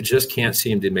 but it just can't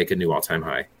seem to make a new all-time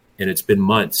high. And it's been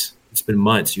months.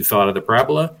 You fell out of the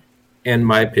parabola, and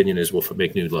my opinion is we'll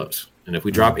make new lows. And if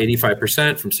we drop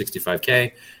 85% from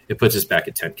 65K, it puts us back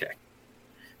at 10K.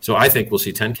 So I think we'll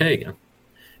see 10K again.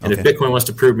 And if Bitcoin wants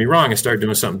to prove me wrong and start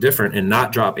doing something different and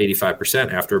not drop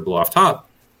 85% after a blow off top,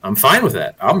 I'm fine with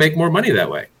that. I'll make more money that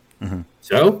way.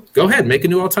 So go ahead, make a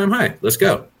new all-time high. Let's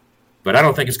go. But I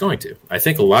don't think it's going to. I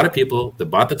think a lot of people that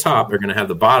bought the top are going to have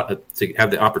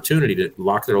the opportunity to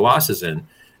lock their losses in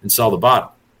and sell the bottom.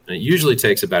 And it usually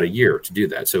takes about a year to do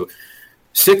that. So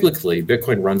cyclically,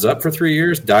 Bitcoin runs up for 3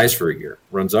 years, dies for a year.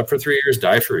 Runs up for 3 years,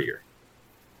 dies for a year.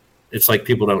 It's like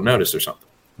people don't notice or something.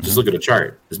 Just look at a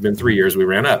chart. It's been 3 years. We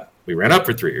ran up. We ran up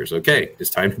for 3 years. Okay, it's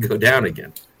time to go down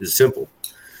again. It's simple.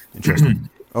 Interesting.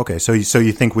 Okay, so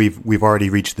you think we've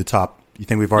already reached the top? You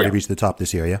think we've already reached the top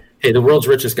this year? Yeah. Hey, the world's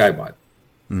richest guy bought.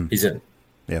 He's in.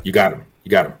 Yeah. You got him.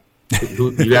 You got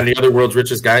any other world's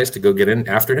richest guys to go get in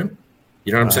after him?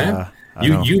 You know what I'm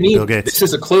saying? You need. This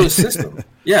is a closed system.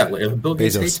 Yeah, Bill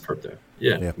Gates hates crypto.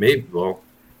 Yeah, maybe. Well,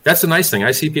 that's the nice thing.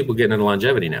 I see people getting into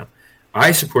longevity now.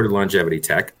 I supported longevity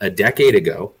tech a decade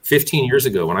ago, 15 years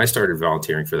ago, when I started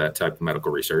volunteering for that type of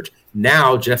medical research.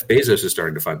 Now Jeff Bezos is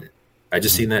starting to fund it. I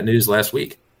just seen that news last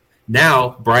week.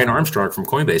 Now Brian Armstrong from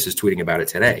Coinbase is tweeting about it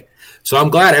today. So I'm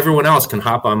glad everyone else can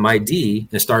hop on my D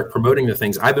and start promoting the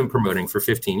things I've been promoting for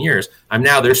 15 years.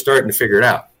 They're starting to figure it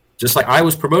out. Just like I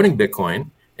was promoting Bitcoin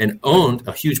and owned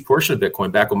a huge portion of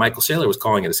Bitcoin back when Michael Saylor was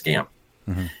calling it a scam.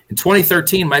 In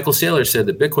 2013, Michael Saylor said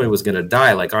that Bitcoin was going to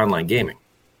die like online gaming.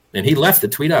 And he left the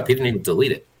tweet up. He didn't even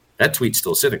delete it. That tweet's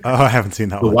still sitting there. Oh, I haven't seen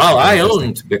that But one. while I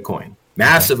owned Bitcoin,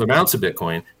 massive amounts of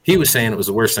Bitcoin, he was saying it was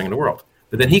the worst thing in the world.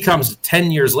 But then he comes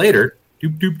 10 years later,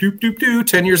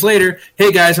 10 years later,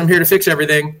 hey guys, I'm here to fix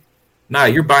everything. Nah,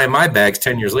 you're buying my bags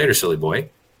 10 years later, silly boy.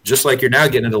 Just like you're now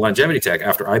getting into longevity tech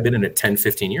after I've been in it 10,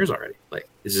 15 years already. Like,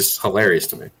 it's just hilarious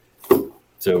to me.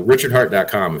 So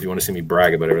richardhart.com if you want to see me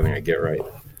brag about everything I get right.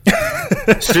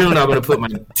 Soon I'm going to put my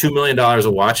 $2 million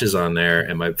of watches on there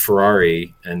and my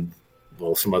Ferrari and,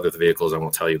 well, some other vehicles I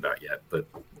won't tell you about yet, but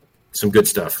some good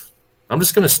stuff. I'm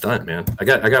just going to stunt, man. I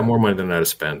got more money than I know to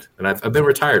spend. And I've been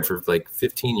retired for like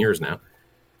 15 years now.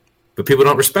 But people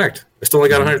don't respect. I still only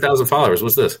got 100,000 followers.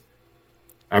 What's this?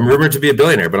 I'm rumored to be a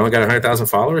billionaire, but I only got 100,000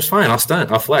 followers. Fine, I'll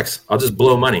stunt. I'll flex. I'll just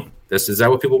blow money. Is that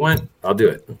what people want? I'll do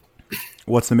it.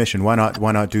 What's the mission? Why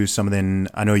not do something?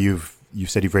 I know you've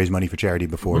said you've raised money for charity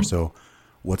before. So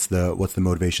what's the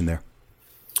motivation there?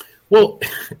 Well,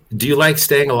 do you like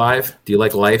staying alive? Do you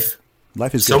like life?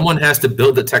 Life is Someone has to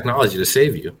build the technology to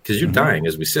save you because you're dying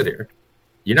as we sit here.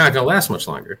 You're not going to last much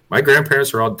longer. My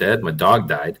grandparents are all dead. My dog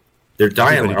died. They're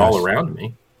dying all around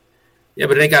me. Yeah,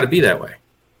 but it ain't got to be that way.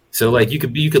 So, like, you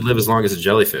could live as long as a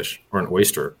jellyfish or an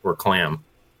oyster or a clam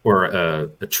or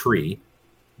a tree.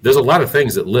 There's a lot of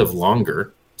things that live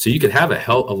longer, so you could have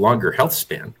a longer health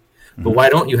span. But why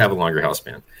don't you have a longer health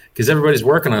span? Because everybody's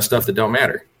working on stuff that don't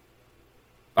matter.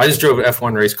 I just drove an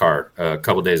F1 race car a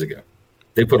couple of days ago.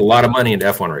 They put a lot of money into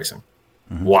F1 racing.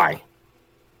 Why?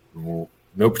 No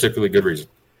particularly good reason.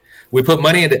 We put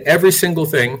money into every single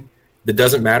thing that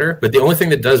doesn't matter, but the only thing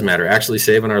that does matter, actually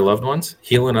saving our loved ones,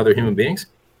 healing other human beings,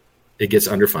 it gets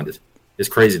underfunded. It's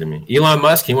crazy to me. Elon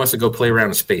Musk, he wants to go play around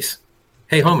in space.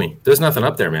 Hey, homie, there's nothing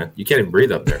up there, man. You can't even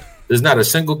breathe up there. There's not a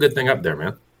single good thing up there,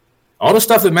 man. All the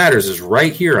stuff that matters is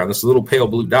right here on this little pale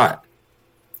blue dot.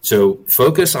 So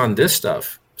focus on this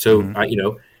stuff. So,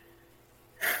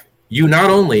 you not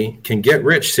only can get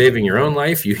rich saving your own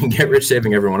life, you can get rich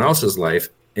saving everyone else's life.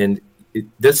 And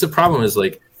that's the problem is,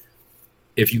 like,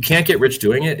 if you can't get rich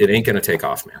doing it, it ain't going to take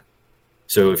off, man.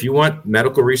 So if you want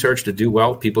medical research to do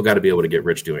well, people got to be able to get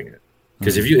rich doing it.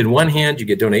 Because if you, in one hand, you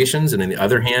get donations, and in the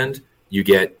other hand, you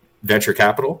get venture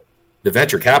capital, the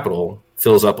venture capital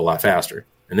fills up a lot faster.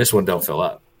 And this one don't fill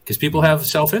up because people have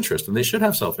self-interest, and they should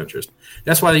have self-interest.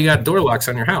 That's why you got door locks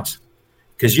on your house,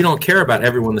 because you don't care about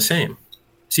everyone the same.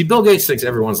 See, Bill Gates thinks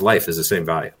everyone's life is the same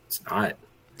value. It's not.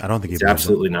 I don't think it's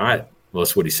absolutely not. Well,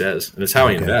 that's what he says, and it's how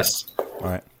he invests. All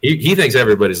right. He thinks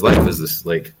everybody's life is this,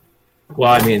 like,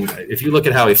 well, I mean, if you look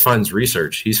at how he funds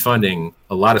research, he's funding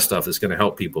a lot of stuff that's going to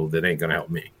help people that ain't going to help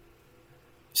me.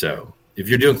 So if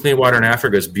you're doing clean water in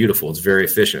Africa, it's beautiful. It's very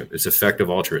efficient. It's effective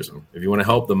altruism. If you want to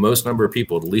help the most number of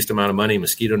people, the least amount of money,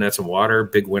 mosquito nets and water,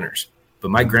 big winners.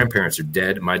 But my grandparents are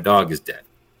dead. My dog is dead.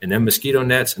 And then mosquito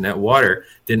nets and that water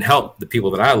didn't help the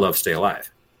people that I love stay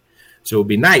alive. So it would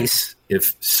be nice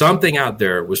if something out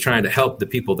there was trying to help the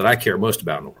people that I care most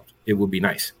about in the world. It would be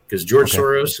nice, because George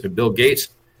Soros and Bill Gates,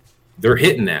 they're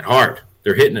hitting that hard.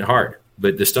 They're hitting it hard.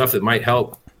 But the stuff that might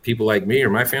help people like me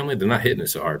or my family, they're not hitting it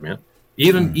so hard, man.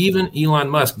 Even Elon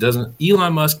Musk doesn't.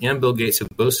 Elon Musk and Bill Gates have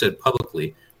both said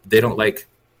publicly they don't like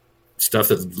stuff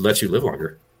that lets you live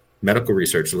longer, medical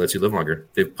research that lets you live longer.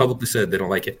 They've publicly said they don't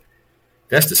like it.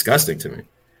 That's disgusting to me.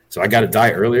 So I got to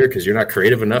die earlier because you're not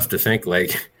creative enough to think,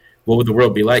 like, what would the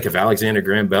world be like if Alexander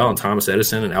Graham Bell and Thomas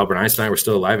Edison and Albert Einstein were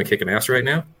still alive and kicking ass right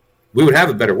now? We would have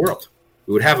a better world.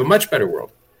 We would have a much better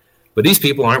world. But these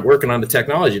people aren't working on the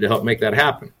technology to help make that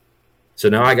happen. So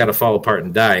now I got to fall apart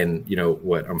and die. And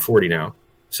I'm 40 now.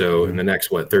 So in the next,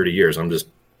 30 years, I'm just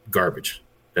garbage.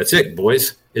 That's it,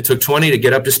 boys. It took 20 to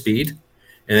get up to speed.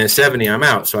 And then 70, I'm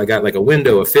out. So I got like a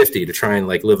window of 50 to try and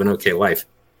like live an okay life.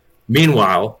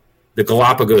 Meanwhile, the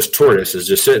Galapagos tortoise is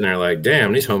just sitting there like,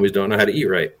 damn, these homies don't know how to eat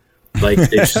right. Like,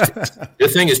 the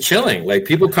thing is chilling. Like,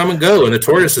 people come and go, and the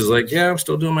tortoise is like, yeah, I'm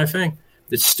still doing my thing.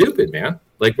 It's stupid, man.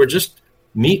 Like, we're just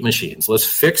meat machines. Let's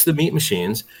fix the meat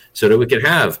machines so that we can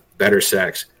have better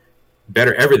sex,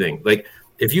 better everything. Like,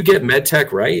 if you get med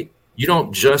tech right, you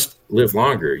don't just live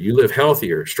longer. You live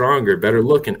healthier, stronger, better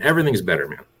looking. Everything's better,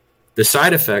 man. The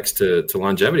side effects to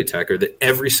longevity tech are that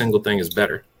every single thing is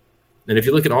better. And if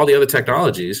you look at all the other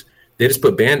technologies, they just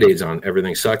put Band-Aids on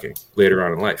everything sucking later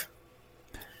on in life.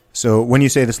 So when you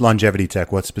say this longevity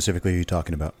tech, what specifically are you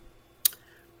talking about?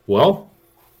 Well,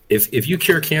 if you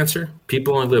cure cancer,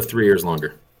 people only live 3 years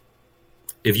longer.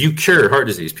 If you cure heart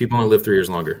disease, people only live 3 years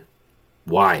longer.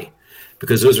 Why?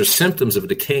 Because those are symptoms of a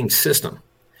decaying system.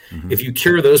 Mm-hmm. If you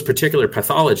cure those particular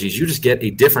pathologies, you just get a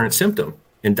different symptom.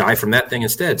 and die from that thing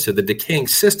instead. So the decaying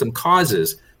system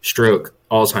causes stroke,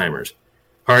 Alzheimer's,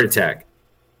 heart attack,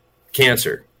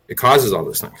 cancer. It causes all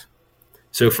those things.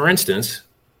 So for instance,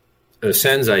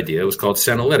 Sen's idea was called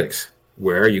senolytics,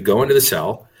 where you go into the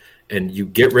cell and you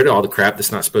get rid of all the crap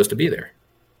that's not supposed to be there,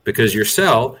 because your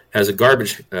cell has a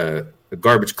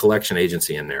garbage collection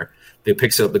agency in there that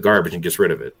picks up the garbage and gets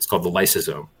rid of it. It's called the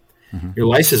lysosome. Mm-hmm. Your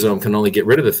lysosome can only get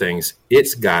rid of the things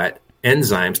it's got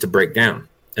enzymes to break down.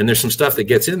 And there's some stuff that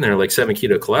gets in there, like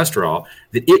 7-keto-cholesterol,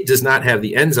 that it does not have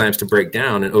the enzymes to break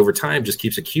down, and over time just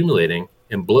keeps accumulating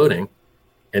and bloating,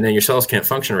 and then your cells can't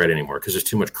function right anymore because there's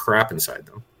too much crap inside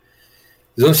them.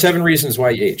 There's only 7 reasons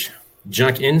why you age.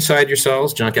 Junk inside your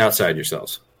cells, junk outside your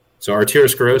cells. So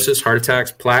arteriosclerosis, heart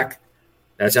attacks, plaque,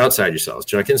 that's outside your cells.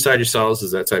 Junk inside your cells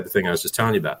is that type of thing I was just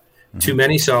telling you about. Mm-hmm. Too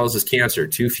many cells is cancer.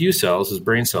 Too few cells is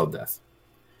brain cell death.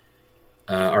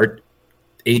 Our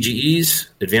AGEs,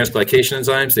 advanced glycation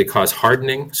enzymes, they cause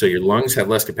hardening. So your lungs have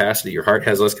less capacity. Your heart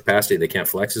has less capacity. They can't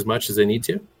flex as much as they need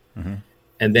to. Mm-hmm.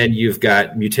 And then you've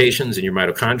got mutations in your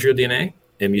mitochondrial DNA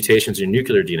and mutations in your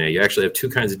nuclear DNA. You actually have 2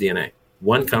 kinds of DNA.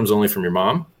 One comes only from your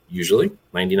mom, usually,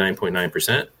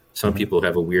 99.9%. Some people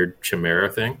have a weird chimera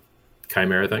thing.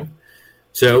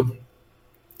 So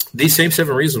these same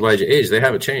 7 reasons why you age, they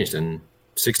haven't changed in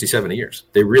 60, 70 years.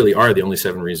 They really are the only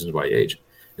 7 reasons why you age.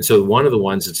 And so one of the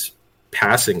ones that's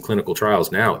passing clinical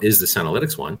trials now is the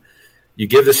senolytics one. You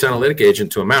give the senolytic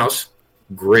agent to a mouse,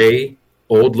 gray,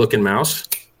 old-looking mouse,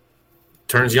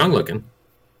 turns young-looking.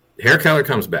 Hair color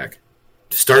comes back,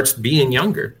 starts being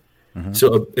younger. Mm-hmm.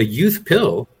 So a youth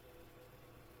pill,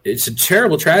 it's a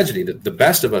terrible tragedy that the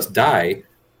best of us die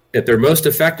at their most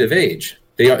effective age.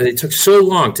 They took so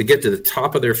long to get to the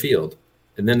top of their field,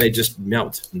 and then they just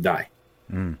melt and die.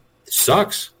 It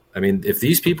sucks. I mean, if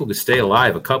these people could stay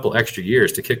alive a couple extra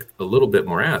years to kick a little bit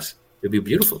more ass, it'd be a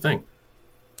beautiful thing.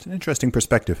 It's an interesting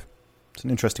perspective.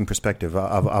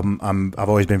 I've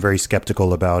always been very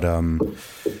skeptical about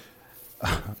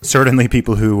certainly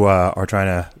people who are trying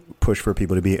to push for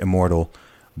people to be immortal,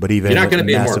 but even you're not going to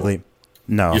be immortal.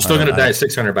 No, you're still going to die at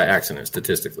 600 by accident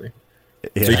statistically.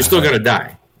 Yeah, so you're still going to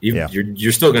die.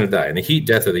 You're still going to die, and the heat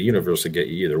death of the universe will get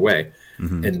you either way.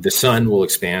 Mm-hmm. And the sun will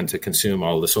expand to consume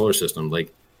all of the solar system.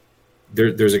 Like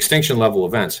there's extinction level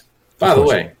events. By the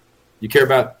way, you care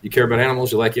about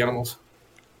animals? You like animals?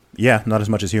 Yeah, not as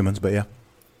much as humans, but yeah.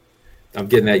 I'm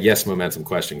getting that yes momentum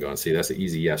question going. See, that's an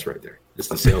easy yes right there. It's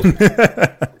the salesman.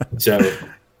 So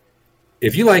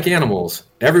if you like animals,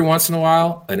 every once in a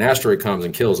while, an asteroid comes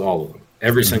and kills all of them,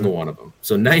 every single one of them.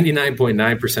 So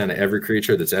 99.9% of every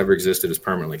creature that's ever existed is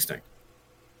permanently extinct.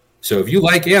 So if you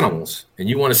like animals and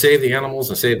you want to save the animals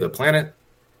and save the planet,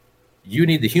 you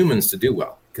need the humans to do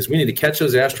well, because we need to catch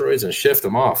those asteroids and shift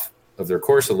them off of their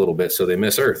course a little bit so they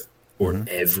miss Earth, or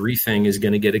everything is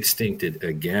going to get extincted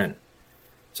again.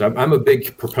 So I'm a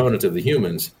big proponent of the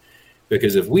humans,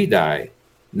 because if we die,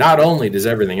 not only does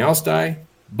everything else die,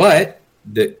 but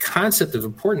the concept of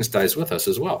importance dies with us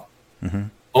as well. Mm-hmm.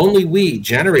 Only we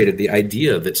generated the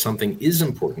idea that something is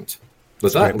important.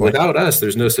 Without us,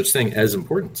 there's no such thing as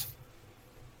importance.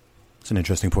 It's an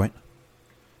interesting point.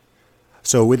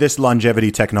 So with this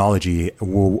longevity technology,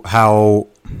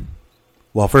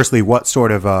 firstly, what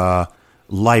sort of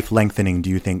life lengthening do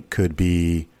you think could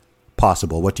be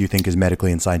possible? What do you think is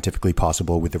medically and scientifically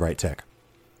possible with the right tech?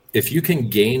 If you can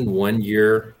gain 1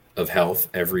 year of health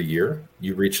every year,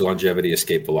 you reach longevity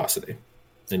escape velocity.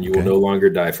 And you will no longer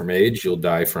die from age. You'll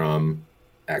die from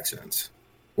accidents,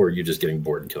 or you just getting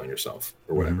bored and killing yourself,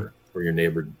 or whatever, or your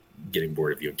neighbor getting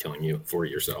bored of you and killing you for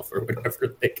yourself, or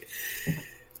whatever. Like,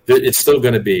 it's still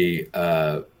going to be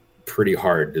pretty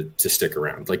hard to stick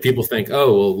around. Like, people think,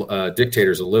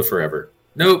 dictators will live forever.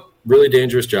 Nope, really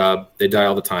dangerous job. They die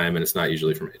all the time, and it's not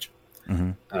usually from age.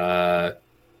 There'll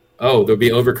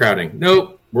be overcrowding.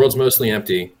 Nope, world's mostly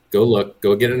empty. Go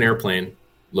get an airplane,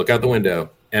 look out the window,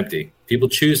 empty. People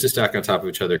choose to stack on top of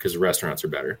each other because the restaurants are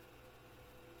better.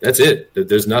 That's it.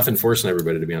 There's nothing forcing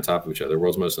everybody to be on top of each other. The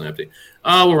world's mostly empty.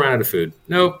 Oh, we'll run out of food.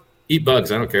 Nope. Eat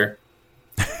bugs. I don't care.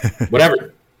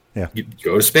 Whatever. Yeah. You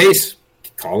go to space.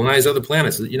 Colonize other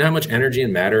planets. You know how much energy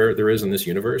and matter there is in this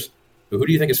universe? But who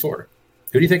do you think it's for?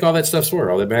 Who do you think all that stuff's for?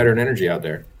 All that matter and energy out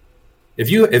there. If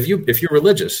you're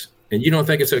religious and you don't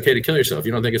think it's okay to kill yourself,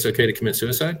 you don't think it's okay to commit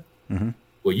suicide,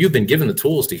 well, you've been given the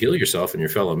tools to heal yourself and your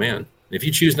fellow man. If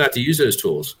you choose not to use those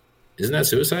tools, isn't that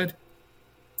suicide?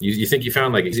 You think you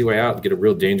found like easy way out to get a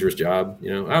real dangerous job? You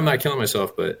know, I'm not killing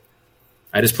myself, but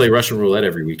I just play Russian roulette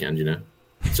every weekend, you know?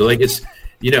 So like, it's,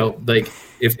 you know, like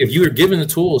if you were given the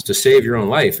tools to save your own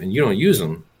life and you don't use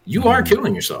them, you are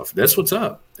killing yourself. That's what's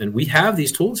up. And we have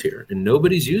these tools here and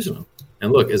nobody's using them.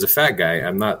 And look, as a fat guy,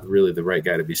 I'm not really the right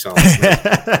guy to be selling.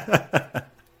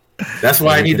 That's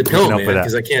why I need the pill, man,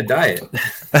 because I can't diet.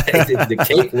 The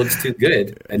cake looks too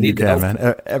good. I need the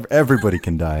man. Everybody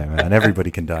can diet, man.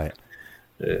 Everybody can diet.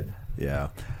 Yeah,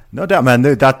 no doubt, man.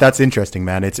 That's interesting,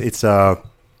 man. It's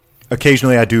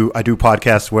occasionally I do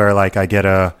podcasts where like I get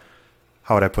how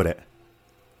would I put it?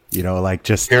 You know, like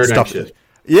just paradigm stuff. shift.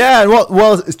 Yeah,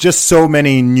 well, it's just so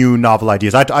many new novel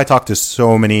ideas. I talk to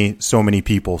so many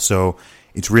people, so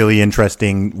it's really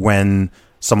interesting when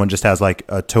someone just has like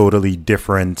a totally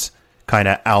different kind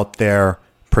of out there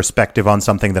perspective on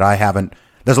something that I haven't.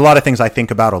 There's a lot of things I think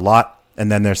about a lot,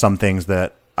 and then there's some things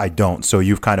that I don't. So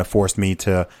you've kind of forced me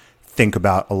to think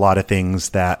about a lot of things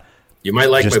that you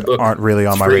might like just my book. Aren't really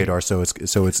on my radar. So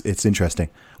it's interesting.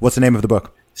 What's the name of the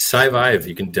book? SciVive.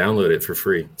 You can download it for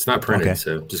free. It's not printed,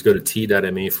 so just go to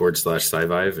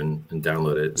t.me/SciVive and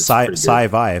download it.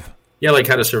 SciVive. Yeah, like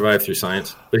how to survive through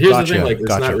science. But here's the thing: like, it's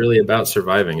not really about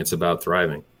surviving; it's about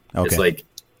thriving. Okay. It's like,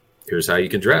 here's how you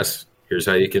can dress. Here's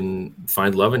how you can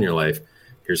find love in your life.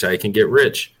 Here's how you can get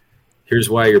rich. Here's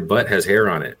why your butt has hair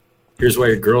on it. Here's why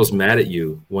your girl's mad at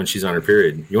you when she's on her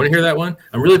period. You want to hear that one?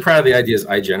 I'm really proud of the ideas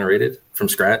I generated from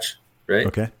scratch. Right?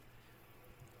 Okay.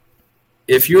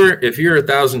 If you're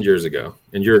 1,000 years ago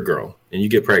and you're a girl and you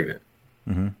get pregnant,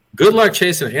 good luck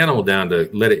chasing an animal down to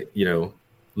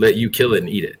let you kill it and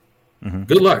eat it.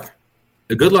 Good luck.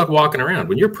 Good luck walking around.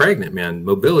 When you're pregnant, man,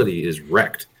 mobility is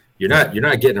wrecked. You're not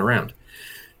getting around.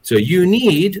 So you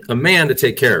need a man to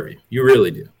take care of you. You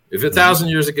really do. If 1,000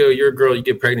 years ago you're a girl, you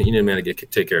get pregnant, you need a man to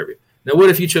take care of you. Now,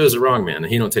 what if you chose the wrong man and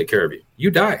he don't take care of you?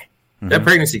 You die. That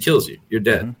pregnancy kills you. You're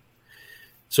dead.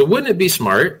 So wouldn't it be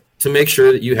smart to make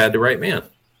sure that you had the right man?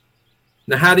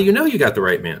 Now, how do you know you got the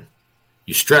right man?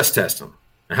 You stress test him.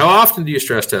 Now, how often do you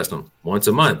stress test him? Once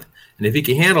a month. And if he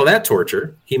can handle that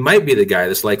torture, he might be the guy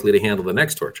that's likely to handle the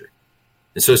next torture.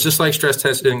 And so it's just like stress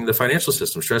testing the financial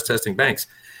system, stress testing banks.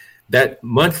 That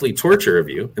monthly torture of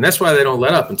you, and that's why they don't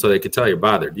let up until they can tell you're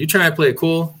bothered. You try and play it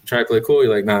cool, you're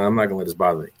like, nah, I'm not going to let this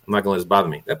bother me. I'm not going to let this bother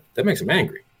me. That makes them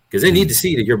angry because they need to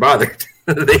see that you're bothered.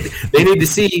 they need to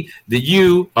see that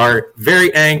you are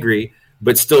very angry,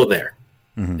 but still there.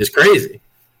 It's crazy.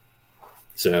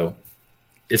 So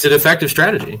it's an effective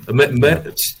strategy.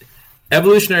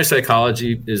 Evolutionary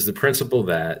psychology is the principle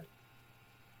that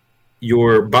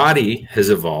your body has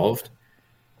evolved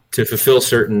to fulfill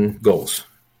certain goals.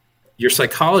 Your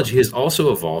psychology has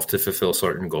also evolved to fulfill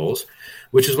certain goals,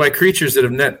 which is why creatures that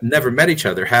have never met each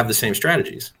other have the same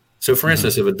strategies. So, for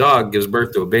instance, if a dog gives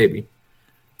birth to a baby,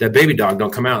 that baby dog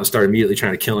don't come out and start immediately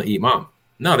trying to kill and eat mom.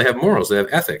 No, they have morals. They have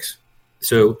ethics.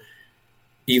 So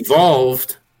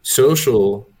evolved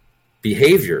social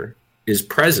behavior is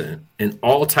present in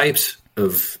all types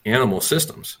of animal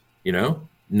systems,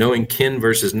 knowing kin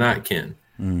versus not kin,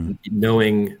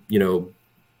 knowing,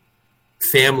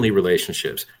 family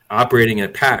relationships, operating in a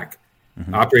pack,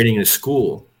 operating in a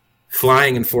school,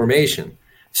 flying in formation.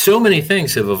 So many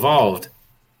things have evolved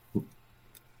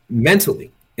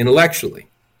mentally, intellectually,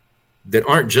 that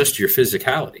aren't just your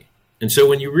physicality. And so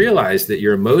when you realize that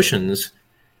your emotions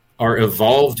are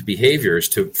evolved behaviors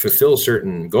to fulfill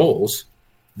certain goals,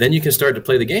 then you can start to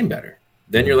play the game better.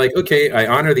 Then you're like, okay, I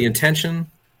honor the intention.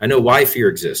 I know why fear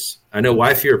exists. I know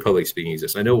why fear of public speaking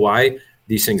exists. I know why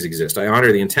these things exist. I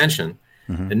honor the intention.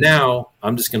 And now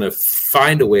I'm just going to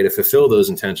find a way to fulfill those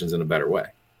intentions in a better way.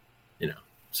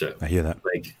 So I hear that.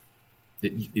 Like,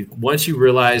 once you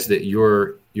realize that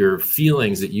your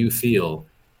feelings that you feel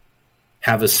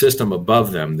have a system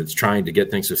above them that's trying to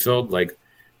get things fulfilled, like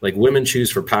women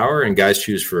choose for power and guys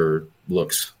choose for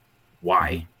looks.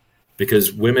 Why?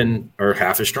 Because women are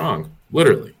half as strong,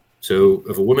 literally. So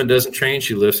if a woman doesn't train,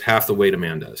 she lifts half the weight a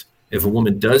man does. If a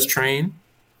woman does train,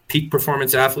 peak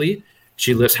performance athlete,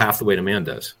 she lifts half the weight a man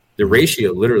does. The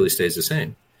ratio literally stays the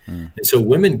same. And so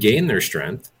women gain their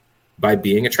strength by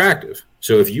being attractive.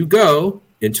 So if you go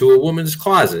into a woman's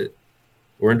closet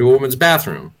or into a woman's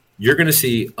bathroom, you're going to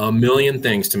see a million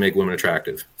things to make women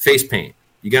attractive. Face paint.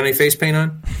 You got any face paint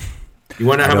on? You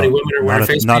want to know how many women are wearing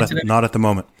face paint today? Not at the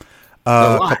moment.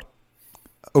 Over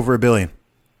 1 billion.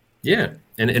 Yeah.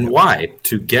 And why?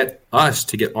 To get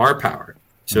our power.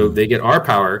 So they get our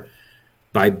power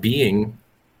by being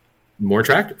more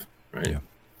attractive, right? Yeah.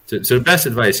 So the best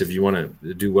advice if you want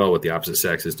to do well with the opposite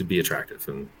sex is to be attractive.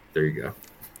 And there you go.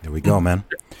 There we go, man.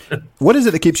 What is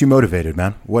it that keeps you motivated,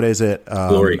 man? What is it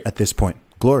Glory. At this point?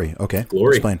 Glory. Okay.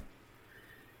 Glory. Explain.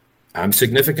 I'm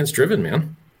significance driven,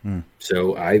 man.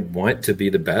 So I want to be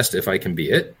the best if I can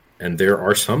be it. And there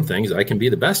are some things I can be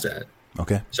the best at.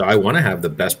 Okay. So I want to have the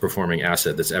best performing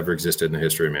asset that's ever existed in the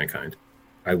history of mankind.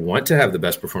 I want to have the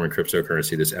best performing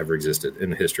cryptocurrency that's ever existed in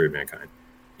the history of mankind.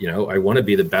 I want to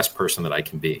be the best person that I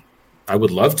can be. I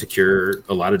would love to cure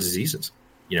a lot of diseases.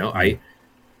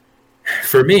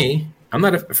 For me, I'm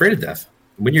not afraid of death.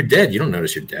 When you're dead, you don't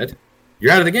notice you're dead.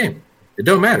 You're out of the game. It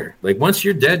don't matter. Like once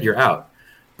you're dead, you're out.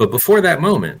 But before that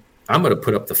moment, I'm going to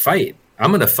put up the fight.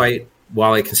 I'm going to fight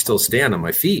while I can still stand on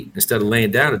my feet instead of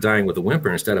laying down and dying with a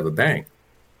whimper instead of a bang.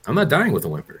 I'm not dying with a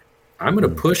whimper. I'm going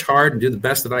to push hard and do the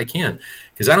best that I can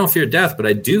because I don't fear death, but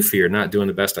I do fear not doing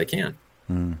the best I can.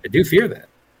 I do fear that.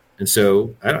 And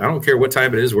so I don't care what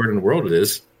time it is, where in the world it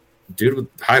is. Dude with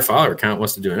high follower count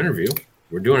wants to do an interview.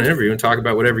 We're doing an interview and talk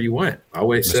about whatever you want. I'll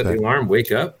always set the alarm,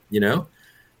 wake up,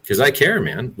 because I care,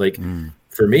 man. Like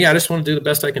for me, I just want to do the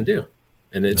best I can do.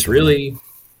 And that's really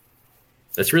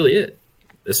it.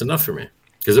 That's enough for me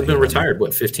because I've been retired,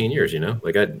 15 years,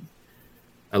 like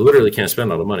I literally can't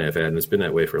spend all the money I've had. And it's been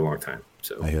that way for a long time.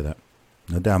 So I hear that.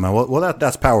 No doubt, man. Well,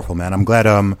 that's powerful, man. I'm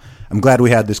glad we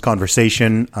had this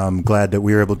conversation. I'm glad that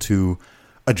we were able to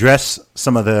address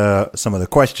some of the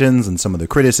questions and some of the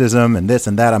criticism and this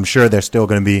and that. I'm sure there's still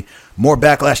going to be more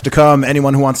backlash to come.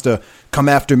 Anyone who wants to come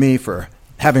after me for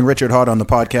having Richard Heart on the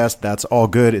podcast, that's all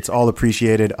good. It's all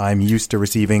appreciated. I'm used to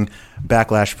receiving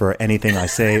backlash for anything I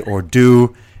say or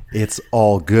do. It's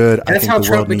all good. That's how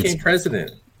Trump became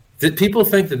president. Did people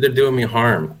think that they're doing me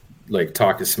harm, like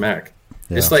talking smack?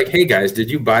 Yeah. It's like, hey guys, did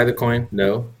you buy the coin?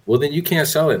 No. Well, then you can't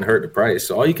sell it and hurt the price.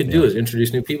 So all you can do is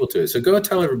introduce new people to it. So go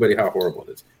tell everybody how horrible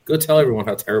it is. Go tell everyone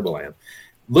how terrible I am.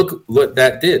 Look what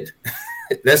that did.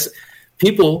 That's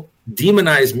people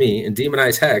demonize me and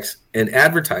demonize Hex and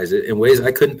advertise it in ways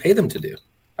I couldn't pay them to do.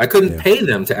 I couldn't pay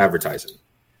them to advertise it.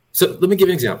 So let me give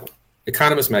you an example.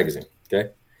 Economist Magazine.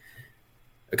 Okay.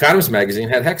 Economist Magazine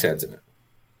had Hex ads in it.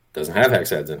 Doesn't have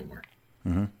Hex ads anymore.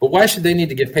 But why should they need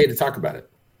to get paid to talk about it?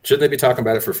 Shouldn't they be talking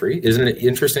about it for free? Isn't it an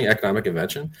interesting economic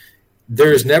invention?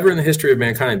 There's never in the history of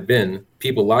mankind been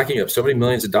people locking up so many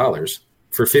millions of dollars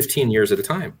for 15 years at a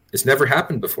time. It's never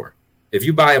happened before. If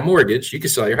you buy a mortgage, you can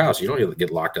sell your house. You don't need to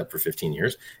get locked up for 15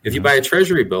 years. If you buy a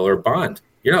treasury bill or a bond,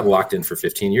 you're not locked in for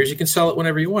 15 years. You can sell it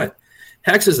whenever you want.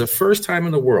 Hex is the first time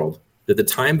in the world that the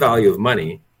time value of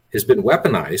money has been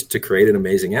weaponized to create an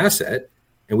amazing asset,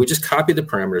 and we just copy the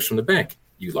parameters from the bank.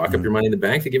 You lock up your money in the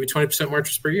bank, they give you 20% more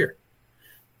interest per year.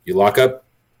 You lock up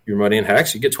your money in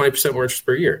Hex, you get 20% more interest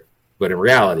per year. But in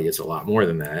reality, it's a lot more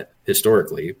than that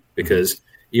historically, because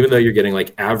even though you're getting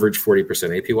like average 40%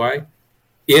 APY,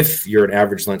 if you're an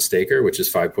average length staker, which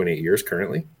is 5.8 years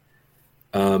currently,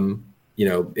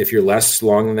 if you're less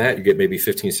long than that, you get maybe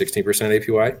 15, 16%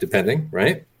 APY, depending,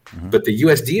 right? But the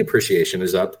USD appreciation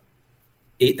is up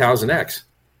 8,000x.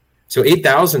 So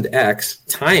 8,000x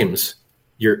times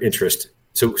your interest.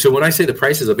 So when I say the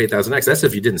price is up 8,000x, that's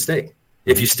if you didn't stake.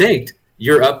 If you staked,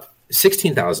 you're up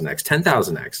 16,000x,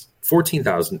 10,000x,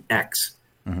 14,000x.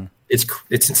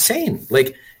 It's insane.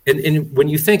 Like, and when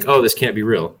you think, oh, this can't be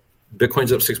real,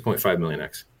 Bitcoin's up 6.5 million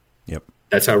x. Yep,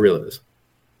 that's how real it is.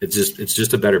 It's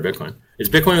just a better Bitcoin. It's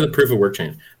Bitcoin with a proof of work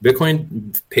chain.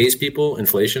 Bitcoin pays people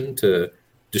inflation to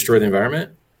destroy the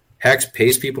environment. Hex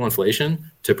pays people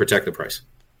inflation to protect the price.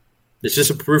 It's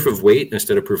just a proof of weight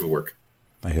instead of proof of work.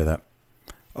 I hear that.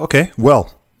 Okay,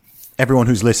 well, everyone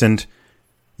who's listened,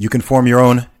 you can form your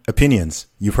own opinions.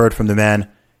 You've heard from the man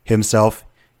himself.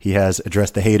 He has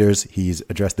addressed the haters. He's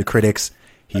addressed the critics.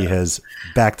 He has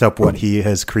backed up what he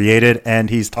has created, and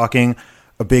he's talking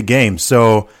a big game.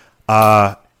 So,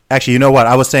 actually, you know what?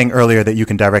 I was saying earlier that you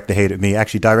can direct the hate at me.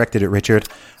 Actually, directed at Richard.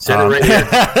 Send it right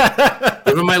here.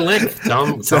 Give him my link. Tell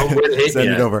him where to hate Send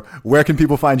it over. Where can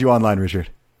people find you online, Richard?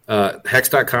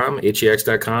 Hex.com,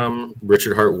 HEX.com,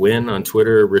 Richard Heart Win on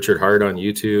Twitter, Richard Heart on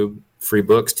YouTube, free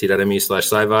books,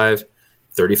 t.me/scivive,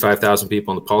 35,000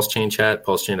 people in the Pulse Chain chat,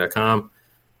 pulsechain.com,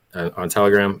 on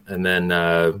Telegram, and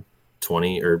then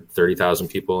 20 or 30,000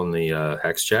 people in the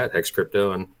Hex chat, Hex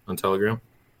Crypto on Telegram.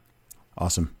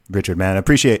 Awesome. Richard, man,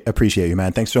 appreciate you,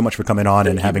 man. Thanks so much for coming on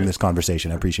and having this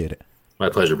conversation. I appreciate it. My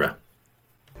pleasure, bro.